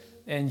purpose,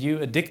 and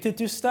you're addicted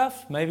to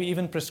stuff, maybe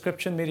even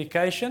prescription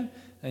medication,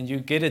 and you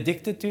get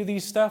addicted to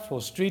these stuff,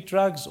 or street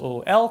drugs,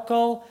 or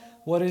alcohol,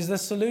 what is the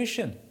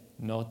solution?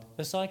 Not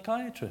a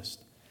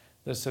psychiatrist.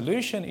 The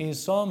solution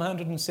is Psalm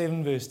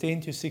 107, verse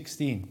 10 to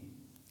 16.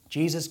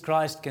 Jesus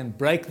Christ can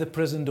break the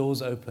prison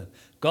doors open.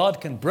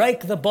 God can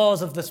break the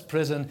bars of this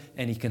prison,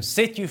 and He can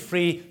set you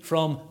free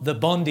from the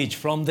bondage,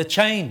 from the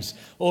chains.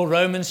 Or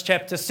Romans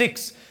chapter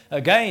 6,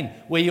 again,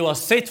 where you are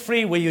set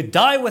free, where you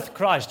die with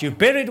Christ, you're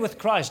buried with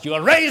Christ, you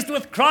are raised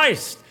with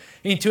Christ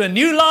into a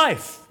new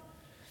life.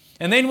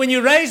 And then when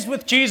you're raised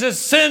with Jesus,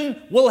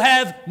 sin will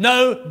have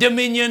no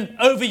dominion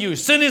over you.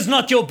 Sin is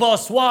not your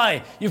boss.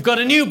 Why? You've got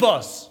a new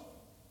boss.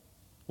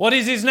 What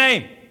is His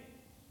name?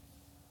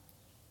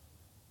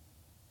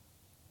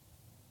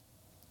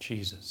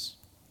 Jesus.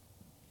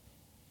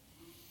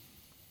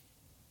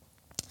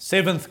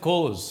 Seventh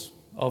cause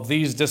of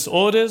these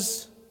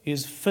disorders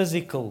is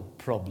physical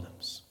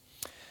problems.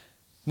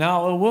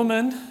 Now,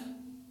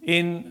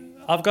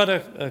 I've got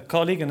a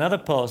colleague, another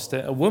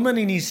pastor, a woman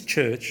in his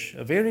church,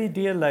 a very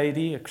dear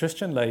lady, a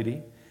Christian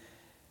lady,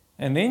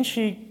 and then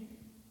she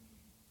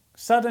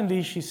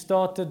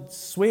started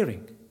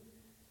swearing.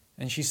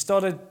 And she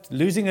started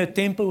losing her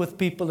temper with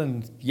people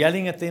and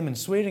yelling at them and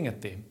swearing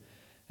at them.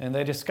 And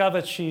they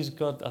discovered she's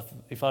got,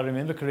 if I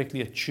remember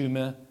correctly, a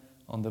tumor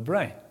on the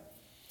brain.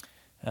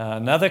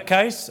 Another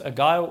case, a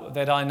guy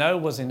that I know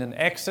was in an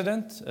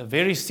accident, a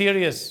very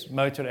serious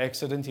motor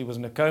accident. He was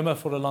in a coma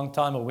for a long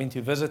time. I went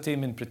to visit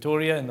him in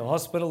Pretoria in the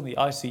hospital, the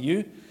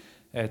ICU,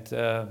 at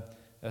a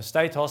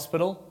state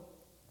hospital.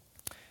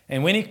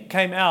 And when he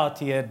came out,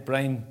 he had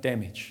brain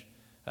damage,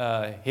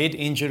 head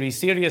injury,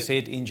 serious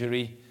head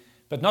injury,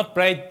 but not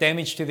brain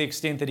damage to the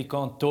extent that he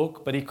can't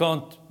talk, but he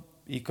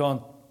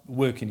can't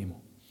work anymore.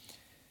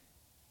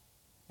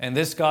 And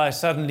this guy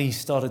suddenly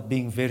started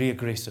being very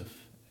aggressive.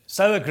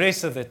 So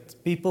aggressive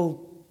that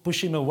people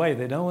push him away.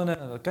 They don't want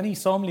to, kan nie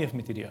saamleef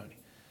met hierdie ou nie.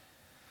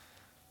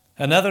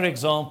 Another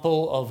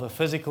example of a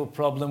physical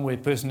problem where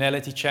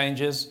personality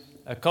changes.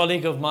 A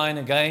colleague of mine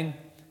again,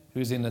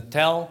 who's in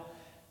Natal,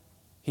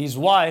 his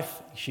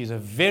wife, she's a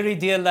very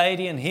dear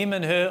lady, and him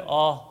and her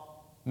are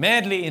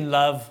madly in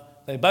love.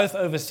 They're both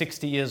over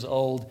 60 years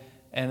old,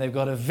 and they've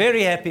got a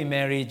very happy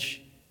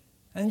marriage.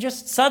 And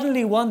just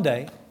suddenly one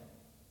day,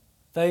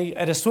 they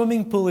at a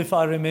swimming pool, if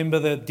I remember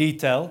the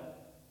detail,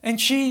 and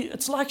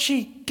it's like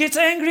she gets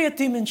angry at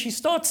him and she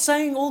starts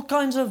saying all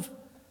kinds of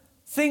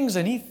things.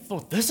 And he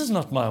thought, this is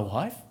not my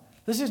wife.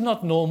 This is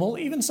not normal,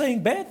 even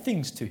saying bad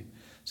things to him.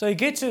 So he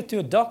gets her to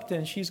a doctor,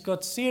 and she's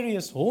got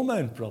serious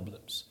hormone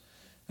problems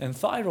and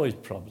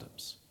thyroid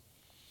problems.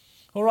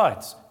 All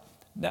right.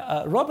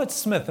 Now, Robert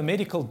Smith, a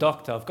medical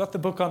doctor, I've got the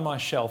book on my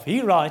shelf.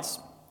 He writes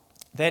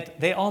that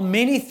there are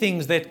many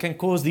things that can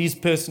cause these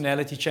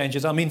personality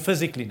changes. I mean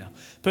physically now.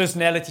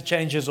 Personality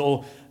changes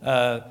or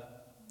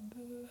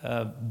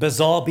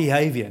bizarre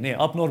behavior,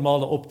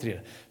 abnormale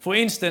optreden. For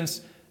instance,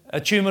 a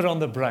tumor on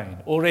the brain,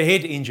 or a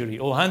head injury,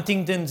 or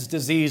Huntington's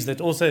disease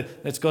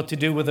that's got to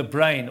do with the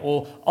brain,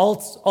 or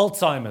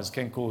Alzheimer's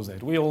can cause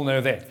that. We all know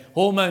that.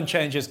 Hormone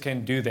changes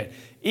can do that.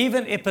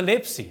 Even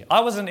epilepsy. I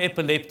was an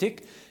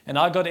epileptic, and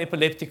I got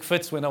epileptic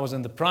fits when I was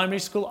in the primary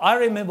school. I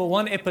remember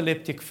one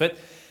epileptic fit.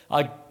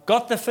 I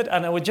got the fit,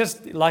 and I would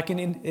just, like you're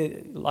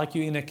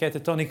in a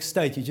catatonic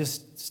state, you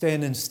just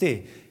stand and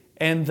stare.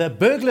 And the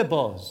burglar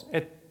bars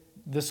at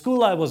the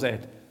school I was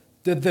at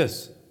did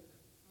this.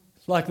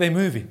 It's like they're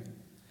moving.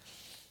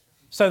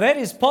 So that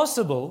is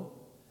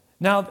possible.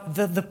 Now,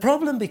 the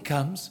problem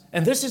becomes,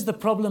 and this is the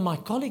problem my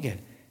colleague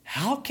had,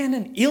 how can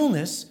an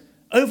illness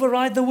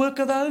override the work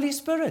of the Holy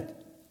Spirit?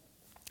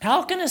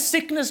 How can a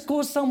sickness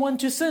cause someone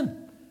to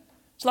sin?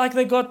 It's like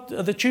they got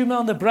the tumor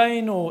on the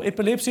brain or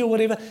epilepsy or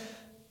whatever.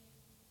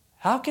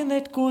 How can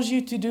that cause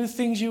you to do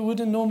things you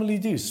wouldn't normally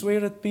do?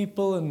 Swear at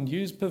people and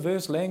use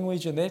perverse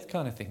language and that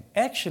kind of thing.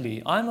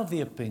 Actually, I'm of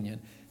the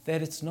opinion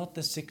that it's not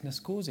the sickness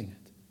causing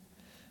it.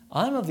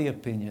 I'm of the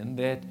opinion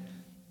that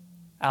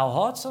our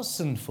hearts are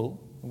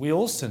sinful, we're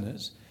all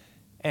sinners,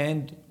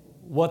 and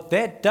what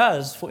that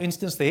does, for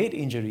instance, the head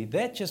injury,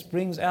 that just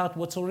brings out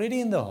what's already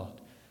in the heart.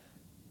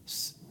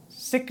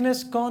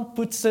 Sickness can't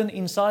put sin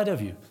inside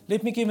of you.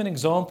 Let me give an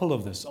example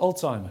of this,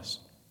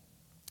 Alzheimer's.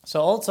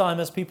 So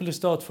Alzheimer's, people who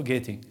start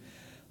forgetting.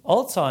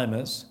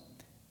 Alzheimer's,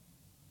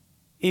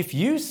 if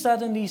you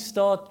suddenly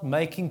start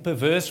making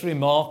perverse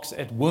remarks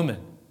at women,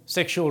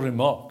 sexual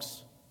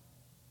remarks,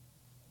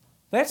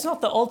 that's not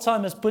the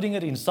Alzheimer's putting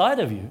it inside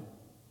of you.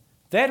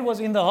 That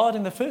was in the heart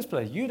in the first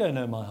place. You don't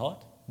know my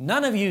heart.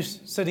 None of you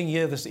sitting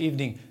here this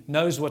evening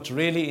knows what's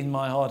really in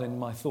my heart and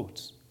my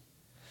thoughts.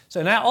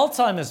 So now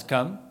Alzheimer's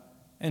come,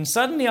 and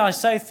suddenly I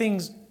say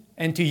things,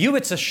 and to you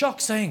it's a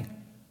shock saying,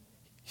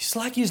 it's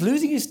like he's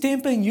losing his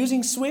temper and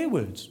using swear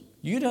words.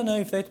 You don't know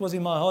if that was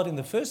in my heart in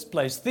the first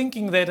place,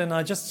 thinking that, and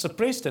I just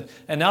suppressed it.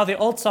 And now the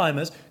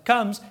Alzheimer's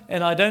comes,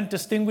 and I don't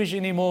distinguish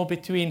anymore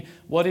between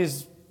what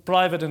is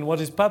private and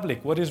what is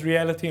public, what is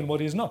reality and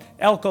what is not.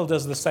 Alcohol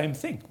does the same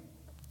thing.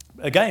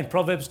 Again,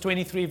 Proverbs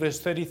 23, verse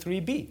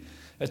 33b.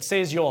 It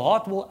says, your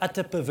heart will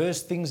utter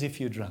perverse things if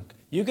you're drunk.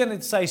 You're going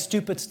to say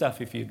stupid stuff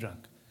if you're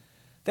drunk.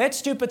 That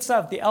stupid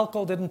stuff, the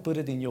alcohol didn't put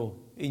it in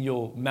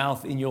your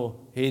mouth, in your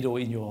head, or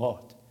in your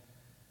heart.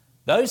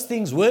 Those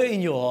things were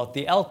in your heart.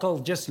 The alcohol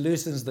just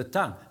loosens the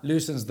tongue,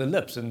 loosens the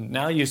lips, and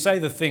now you say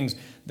the things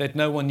that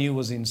no one knew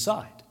was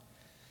inside.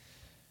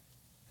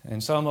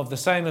 And so I'm of the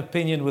same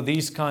opinion with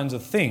these kinds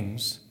of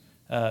things,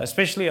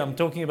 especially I'm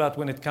talking about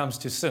when it comes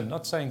to sin,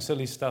 not saying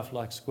silly stuff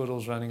like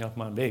squirrels running up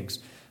my legs,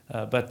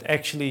 but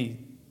actually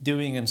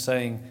doing and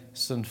saying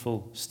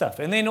sinful stuff.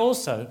 And then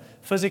also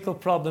physical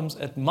problems.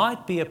 It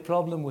might be a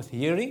problem with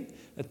hearing.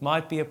 It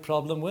might be a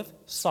problem with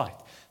sight.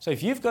 So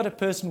if you've got a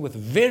person with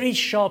very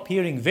sharp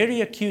hearing,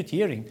 very acute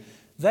hearing,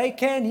 they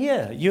can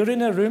hear. You're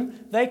in a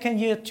room, they can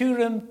hear two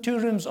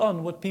rooms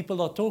on what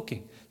people are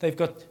talking. They've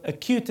got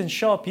acute and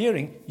sharp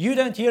hearing. You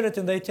don't hear it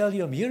and they tell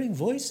you, I'm hearing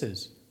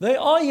voices. They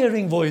are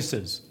hearing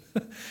voices.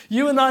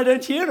 You and I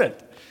don't hear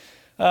it.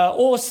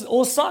 Or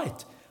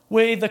sight,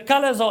 where the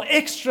colors are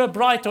extra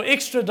bright or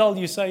extra dull,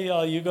 you say,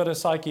 oh, you've got a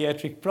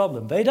psychiatric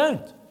problem. They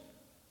don't.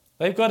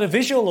 They've got a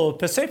visual or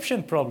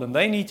perception problem.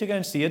 They need to go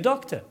and see a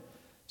doctor.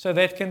 So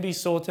that can be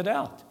sorted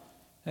out.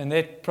 And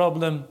that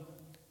problem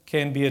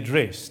can be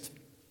addressed.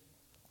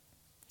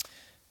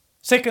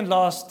 Second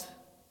last,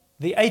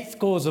 the eighth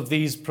cause of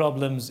these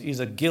problems is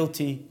a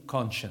guilty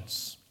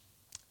conscience.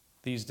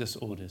 These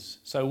disorders.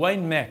 So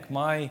Wayne Mack,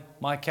 my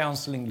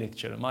counseling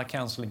lecturer, my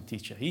counseling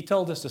teacher, he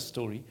told us a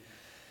story.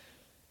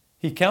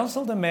 He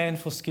counseled a man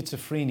for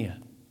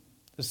schizophrenia.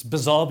 This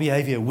bizarre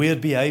behavior,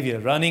 weird behavior,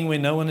 running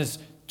when no one is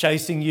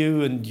chasing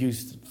you and you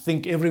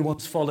think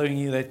everyone's following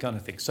you, that kind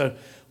of thing. So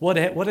what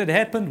had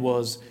happened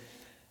was,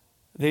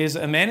 there's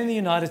a man in the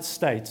United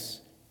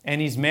States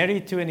and he's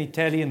married to an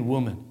Italian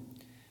woman.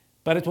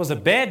 But it was a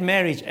bad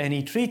marriage and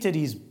he treated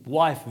his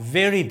wife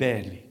very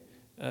badly.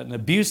 An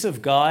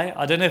abusive guy.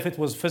 I don't know if it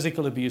was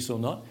physical abuse or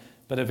not,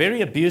 but a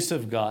very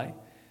abusive guy.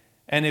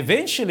 And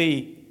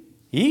eventually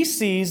he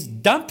sees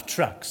dump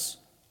trucks,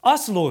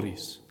 us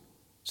lorries.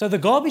 So the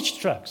garbage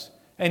trucks.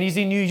 And he's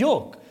in New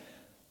York.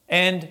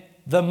 And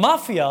the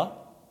mafia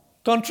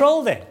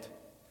control that.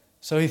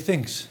 So he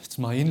thinks, it's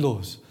my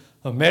in-laws.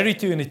 I'm married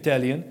to an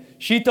Italian.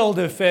 She told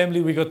her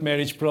family we got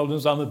marriage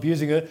problems. I'm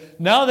abusing her.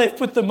 Now they've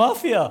put the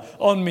mafia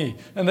on me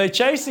and they're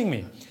chasing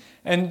me.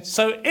 And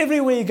so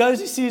everywhere he goes,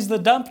 he sees the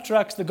dump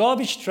trucks, the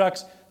garbage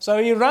trucks.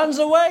 So he runs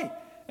away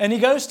and he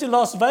goes to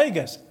Las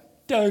Vegas.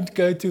 Don't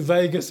go to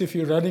Vegas if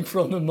you're running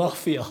from the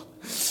mafia.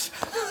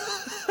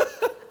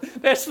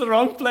 That's the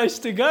wrong place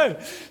to go.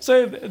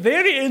 So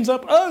there he ends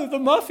up, oh, the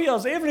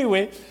mafia's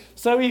everywhere.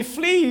 So he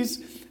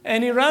flees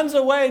and he runs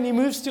away and he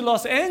moves to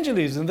Los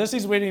Angeles. And this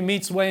is where he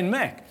meets Wayne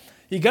Mack.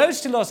 He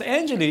goes to Los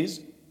Angeles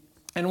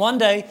and one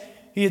day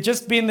he had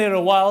just been there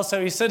a while.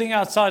 So he's sitting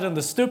outside on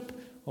the stoop,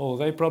 or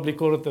they probably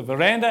call it the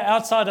veranda,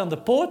 outside on the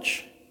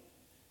porch.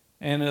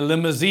 And a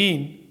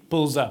limousine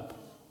pulls up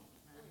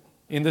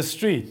in the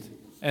street.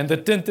 And the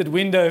tinted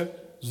window,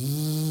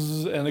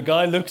 zzz, and the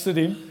guy looks at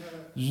him.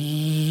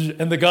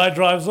 And the guy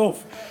drives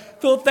off.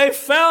 Thought they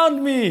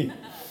found me.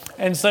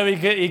 And so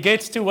he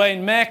gets to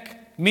Wayne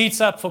Mack, meets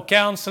up for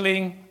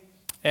counseling,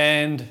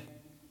 and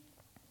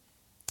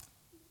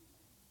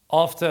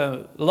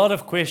after a lot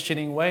of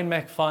questioning, Wayne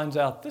Mack finds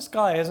out this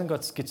guy hasn't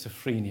got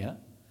schizophrenia.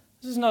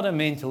 This is not a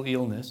mental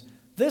illness.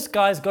 This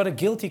guy's got a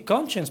guilty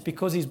conscience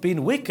because he's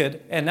been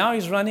wicked and now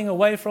he's running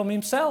away from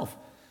himself.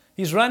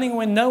 He's running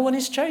when no one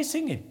is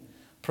chasing him.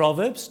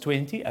 Proverbs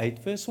 28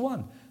 verse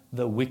 1.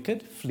 The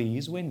wicked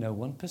flees when no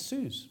one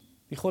pursues.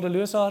 Die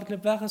goddelose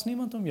hardloop weg as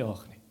niemand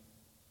omjaag nie.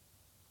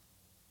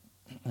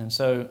 And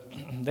so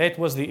that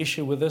was the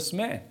issue with this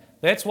man.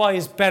 That's why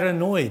he's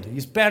paranoid.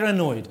 He's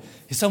paranoid.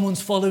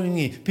 Someone's following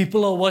me.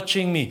 People are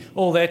watching me.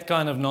 All that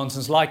kind of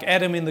nonsense. Like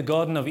Adam in the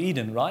Garden of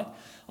Eden, right?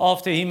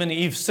 after him and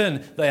Eve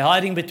sin. They're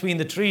hiding between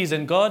the trees,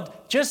 and God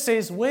just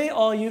says, where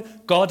are you?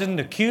 God didn't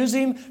accuse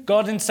him.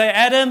 God didn't say,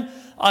 Adam,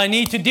 I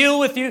need to deal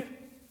with you.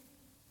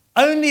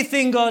 Only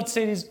thing God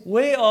said is,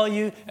 where are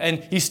you?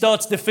 And he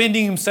starts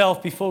defending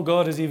himself before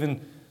God has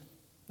even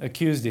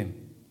accused him.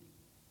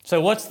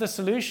 So what's the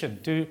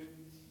solution to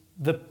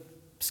the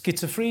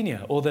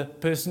schizophrenia or the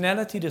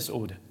personality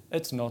disorder?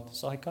 It's not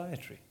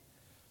psychiatry.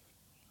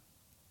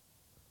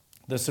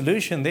 The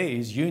solution there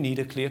is you need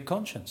a clear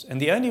conscience.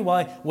 And the only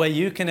way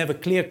you can have a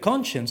clear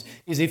conscience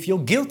is if your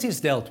guilt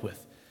is dealt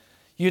with.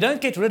 You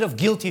don't get rid of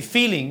guilty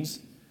feelings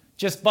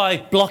just by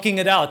blocking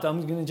it out.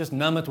 I'm going to just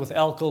numb it with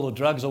alcohol or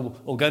drugs or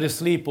go to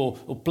sleep or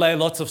play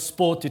lots of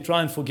sport to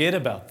try and forget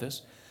about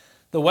this.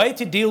 The way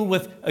to deal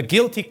with a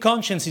guilty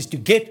conscience is to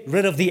get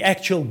rid of the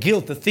actual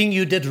guilt, the thing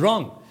you did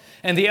wrong.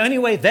 And the only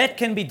way that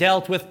can be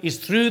dealt with is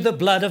through the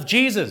blood of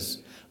Jesus.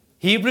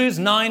 Hebrews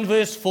 9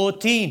 verse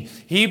 14,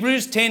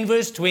 Hebrews 10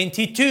 verse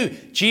 22.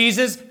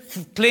 Jesus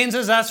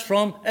cleanses us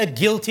from a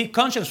guilty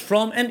conscience,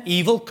 from an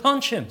evil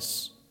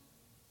conscience.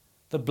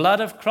 The blood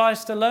of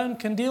Christ alone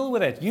can deal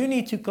with it. You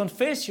need to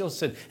confess your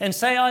sin and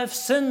say, I have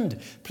sinned.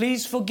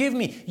 Please forgive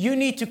me. You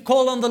need to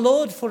call on the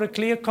Lord for a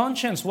clear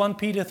conscience. 1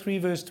 Peter 3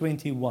 verse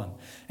 21.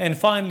 And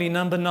finally,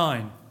 number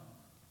 9.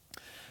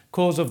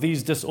 Cause of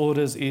these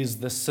disorders is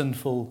the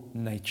sinful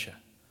nature.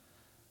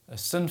 A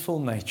sinful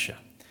nature.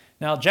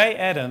 Now, Jay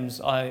Adams,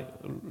 I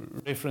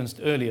referenced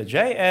earlier.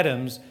 Jay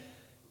Adams,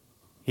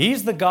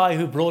 he's the guy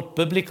who brought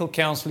biblical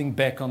counseling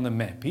back on the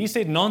map. He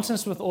said,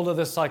 nonsense with all of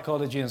this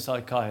psychology and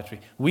psychiatry.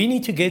 We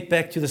need to get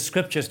back to the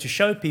scriptures to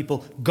show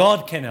people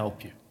God can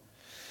help you.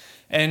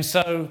 And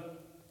so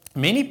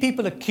many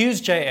people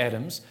accuse Jay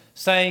Adams,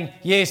 saying,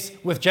 yes,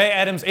 with Jay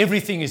Adams,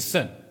 everything is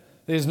sin.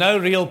 There's no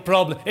real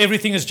problem.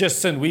 Everything is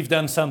just sin. We've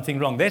done something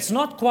wrong. That's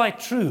not quite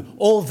true.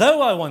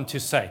 Although I want to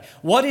say,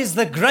 what is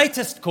the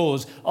greatest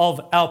cause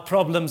of our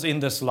problems in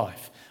this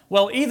life?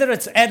 Well, either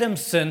it's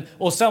Adam's sin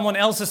or someone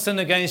else's sin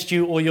against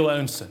you or your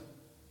own sin.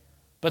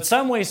 But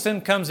somewhere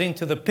sin comes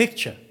into the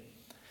picture.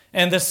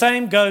 And the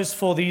same goes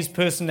for these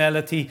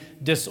personality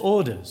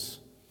disorders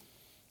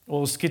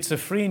or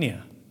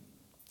schizophrenia.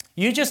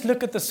 You just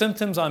look at the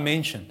symptoms I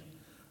mentioned.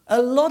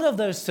 A lot of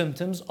those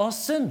symptoms are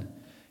sin.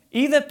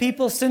 Either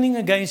people sinning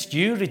against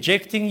you,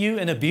 rejecting you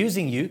and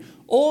abusing you,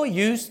 or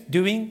you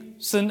doing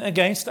sin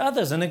against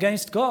others and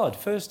against God,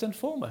 first and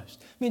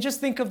foremost. I mean, just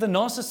think of the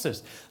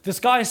narcissist. This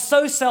guy is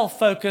so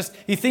self-focused.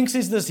 He thinks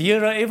he's this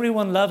hero.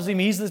 Everyone loves him.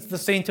 He's the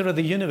center of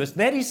the universe.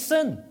 That is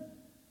sin.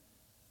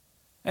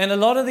 And a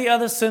lot of the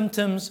other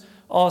symptoms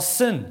are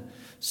sin.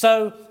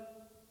 So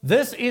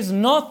this is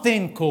not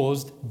then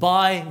caused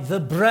by the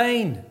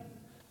brain.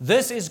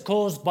 This is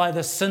caused by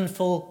the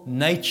sinful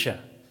nature.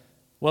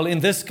 Well, in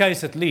this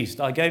case at least,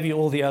 I gave you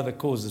all the other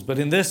causes, but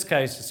in this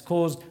case, it's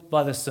caused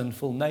by the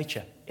sinful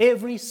nature.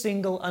 Every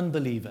single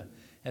unbeliever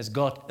has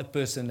got a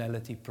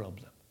personality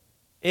problem.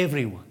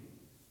 Everyone.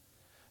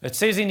 It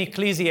says in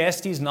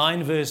Ecclesiastes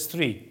 9 verse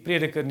 3,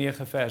 Prediker 9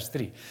 vers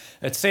 3,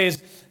 it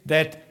says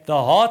that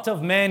the heart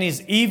of man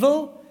is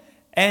evil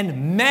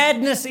and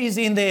madness is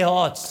in their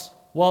hearts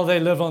while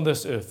they live on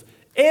this earth.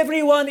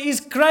 Everyone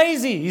is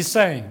crazy, he's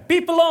saying.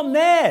 People are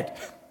mad.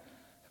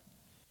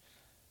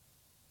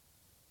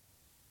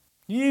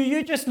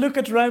 You just look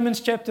at Romans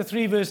chapter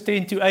 3, verse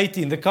 10 to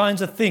 18, the kinds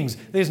of things.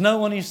 There's no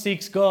one who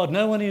seeks God,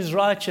 no one who is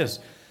righteous,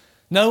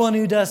 no one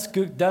who does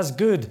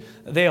good.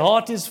 Their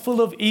heart is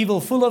full of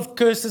evil, full of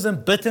curses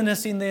and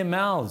bitterness in their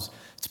mouths.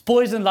 It's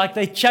poison, like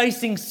they're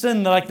chasing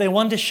sin, like they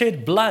want to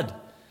shed blood.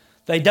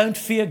 They don't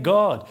fear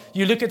God.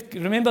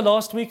 Remember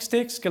last week's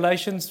text,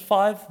 Galatians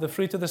 5, the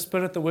fruit of the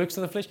Spirit, the works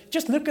of the flesh?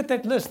 Just look at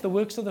that list, the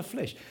works of the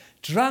flesh.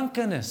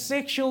 Drunkenness,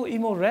 sexual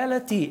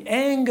immorality,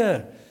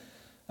 anger,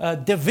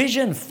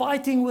 division,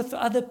 fighting with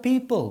other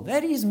people.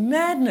 That is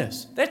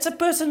madness. That's a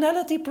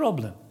personality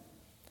problem.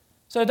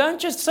 So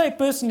don't just say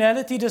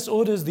personality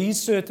disorders,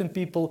 these certain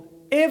people.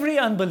 Every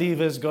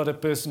unbeliever has got a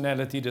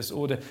personality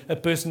disorder, a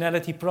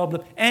personality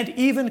problem, and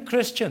even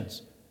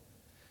Christians.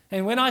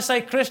 And when I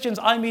say Christians,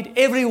 I mean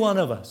every one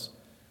of us.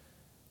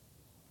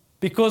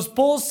 Because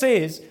Paul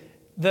says,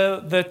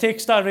 the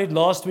text I read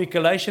last week,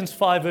 Galatians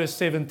 5 verse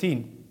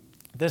 17,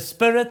 the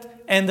spirit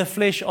and the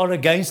flesh are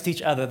against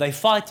each other. They're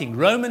fighting.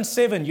 Romans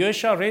 7,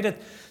 Yosha read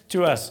it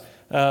to us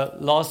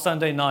last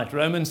Sunday night.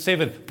 Romans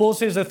 7. Paul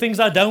says, the things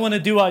I don't want to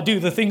do, I do.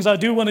 The things I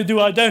do want to do,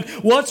 I don't.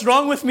 What's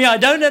wrong with me? I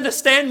don't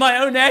understand my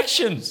own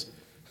actions.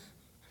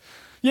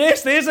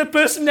 Yes, there's a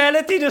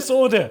personality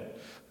disorder.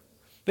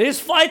 There's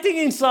fighting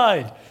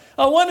inside.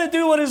 I want to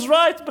do what is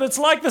right, but it's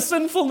like the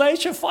sinful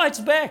nature fights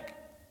back.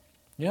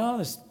 Yeah,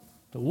 there's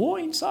the war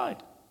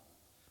inside.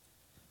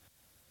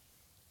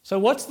 So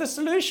what's the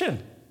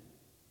solution?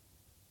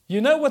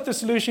 You know what the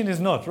solution is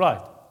not,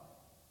 right?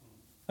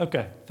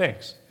 Okay,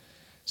 thanks.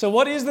 So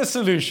what is the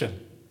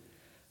solution?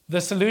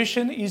 The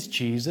solution is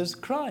Jesus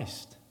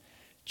Christ.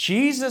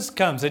 Jesus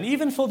comes, and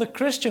even for the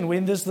Christian,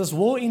 when there's this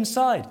war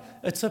inside,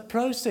 it's a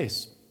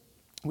process.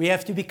 We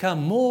have to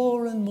become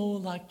more and more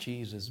like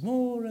Jesus,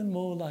 more and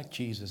more like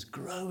Jesus,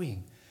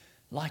 growing,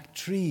 like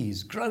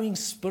trees, growing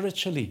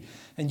spiritually.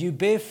 And you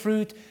bear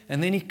fruit,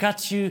 and then He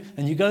cuts you,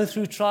 and you go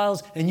through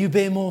trials, and you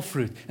bear more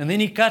fruit. And then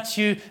He cuts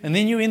you, and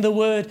then you're in the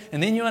Word,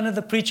 and then you're under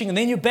the preaching, and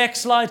then you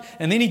backslide,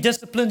 and then He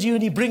disciplines you,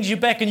 and He brings you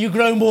back, and you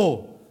grow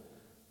more.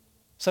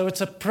 So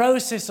it's a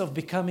process of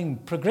becoming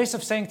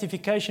progressive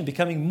sanctification,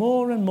 becoming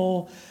more and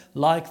more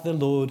like the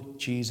Lord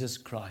Jesus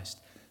Christ.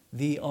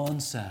 The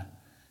answer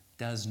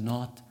does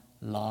not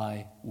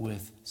lie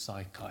with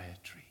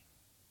psychiatry.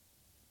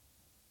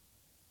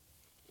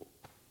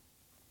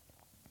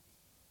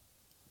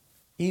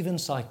 Even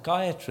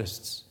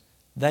psychiatrists,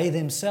 they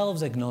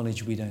themselves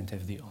acknowledge we don't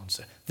have the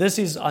answer. This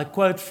is, I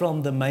quote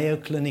from the Mayo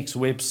Clinic's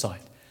website.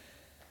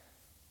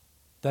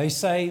 They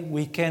say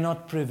we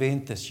cannot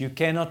prevent this. You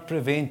cannot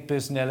prevent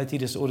personality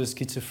disorder,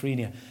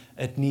 schizophrenia.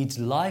 It needs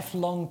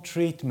lifelong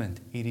treatment.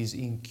 It is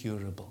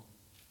incurable.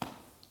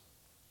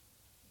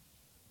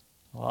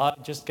 Well, I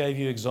just gave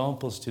you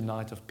examples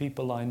tonight of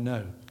people I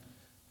know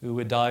who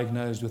were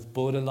diagnosed with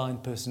borderline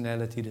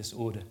personality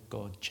disorder.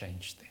 God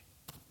changed them.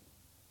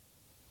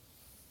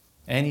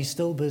 And He's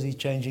still busy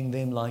changing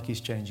them like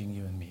He's changing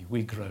you and me.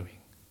 We're growing.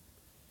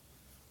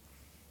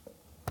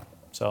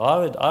 So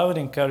I would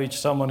encourage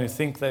someone who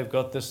think they've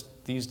got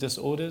these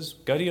disorders,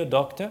 go to your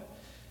doctor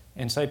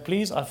and say,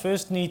 please, I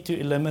first need to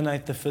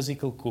eliminate the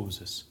physical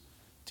causes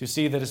to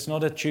see that it's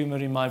not a tumor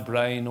in my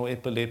brain or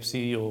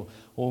epilepsy or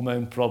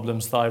hormone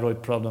problems,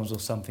 thyroid problems or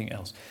something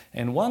else.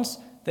 And once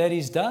that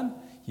is done,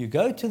 you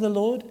go to the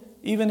Lord.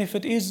 Even if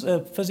it is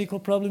a physical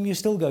problem, you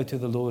still go to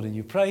the Lord and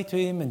you pray to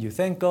Him and you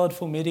thank God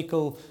for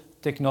medical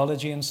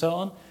technology and so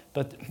on.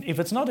 But if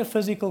it's not a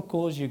physical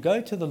cause, you go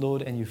to the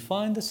Lord and you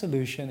find the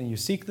solution and you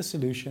seek the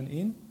solution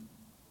in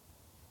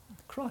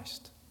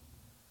Christ.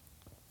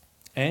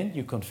 And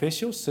you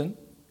confess your sin.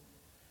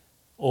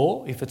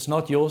 Or if it's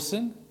not your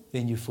sin,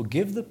 then you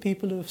forgive the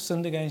people who have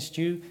sinned against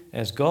you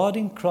as God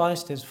in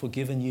Christ has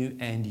forgiven you,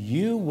 and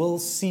you will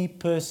see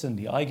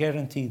personally, I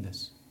guarantee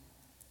this,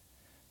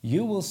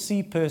 you will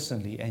see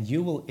personally and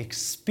you will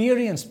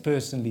experience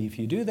personally if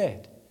you do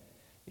that.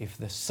 If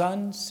the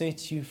Son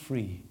sets you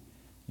free,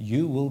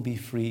 you will be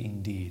free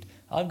indeed.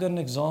 I've got an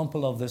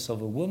example of this,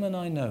 of a woman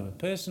I know, a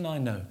person I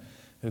know,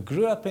 who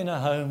grew up in a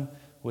home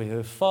where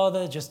her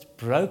father just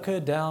broke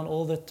her down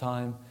all the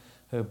time.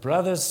 Her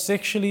brothers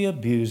sexually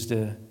abused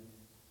her.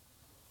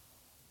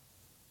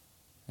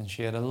 And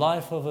she had a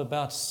life of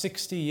about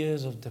 60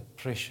 years of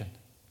depression.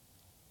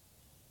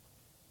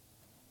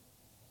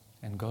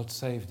 And God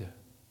saved her.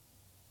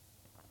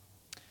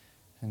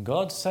 And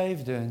God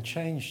saved her and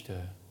changed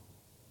her.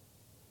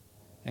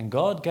 And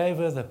God gave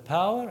her the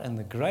power and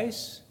the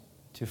grace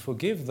to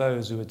forgive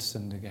those who had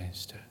sinned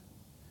against her.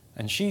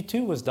 And she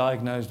too was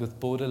diagnosed with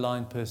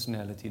borderline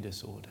personality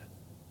disorder.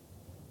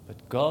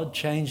 But God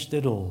changed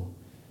it all.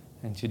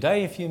 And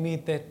today, if you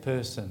meet that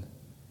person,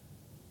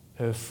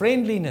 her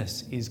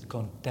friendliness is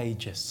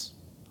contagious.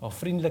 Haar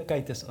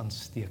vriendelikheid is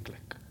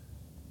aansteeklik.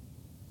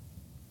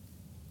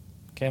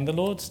 Can the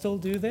Lord still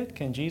do that?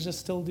 Can Jesus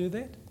still do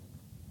that?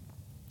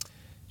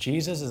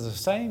 Jesus is the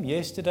same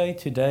yesterday,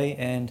 today,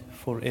 and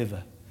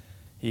forever.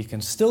 He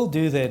can still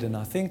do that, and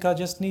I think I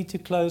just need to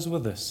close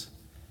with this.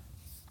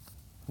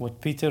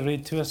 What Peter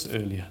read to us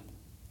earlier.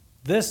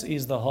 This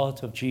is the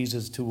heart of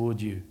Jesus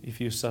toward you, if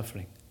you're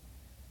suffering.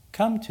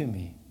 Come to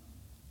me,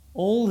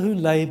 all who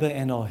labor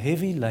and are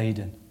heavy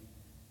laden,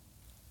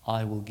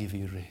 I will give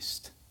you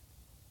rest.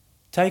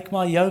 Take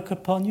my yoke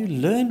upon you,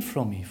 learn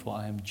from me, for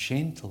I am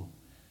gentle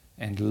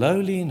and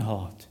lowly in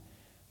heart,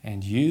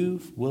 and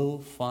you will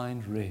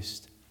find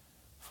rest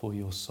for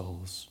your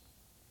souls.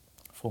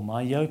 For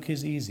my yoke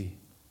is easy,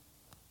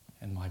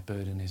 and my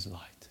burden is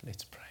light.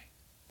 Let's pray.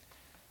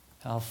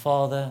 Our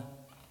Father,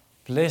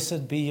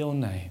 blessed be your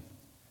name,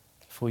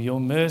 for your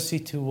mercy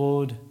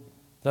toward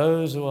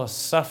those who are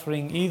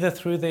suffering either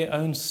through their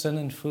own sin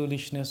and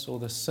foolishness or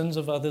the sins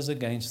of others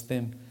against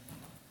them,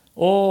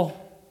 or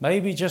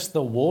maybe just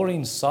the war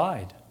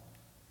inside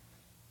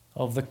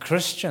of the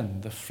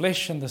Christian, the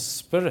flesh and the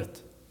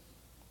spirit.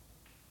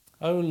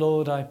 Oh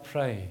Lord, I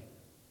pray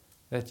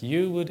that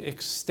you would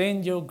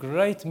extend your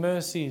great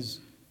mercies,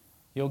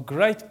 your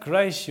great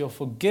grace, your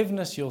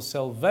forgiveness, your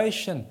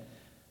salvation.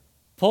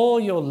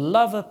 Pour your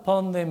love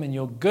upon them and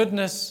your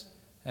goodness,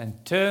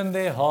 and turn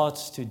their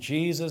hearts to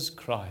Jesus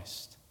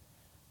Christ,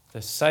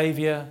 the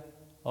Savior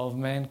of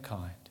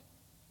mankind.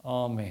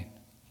 Amen.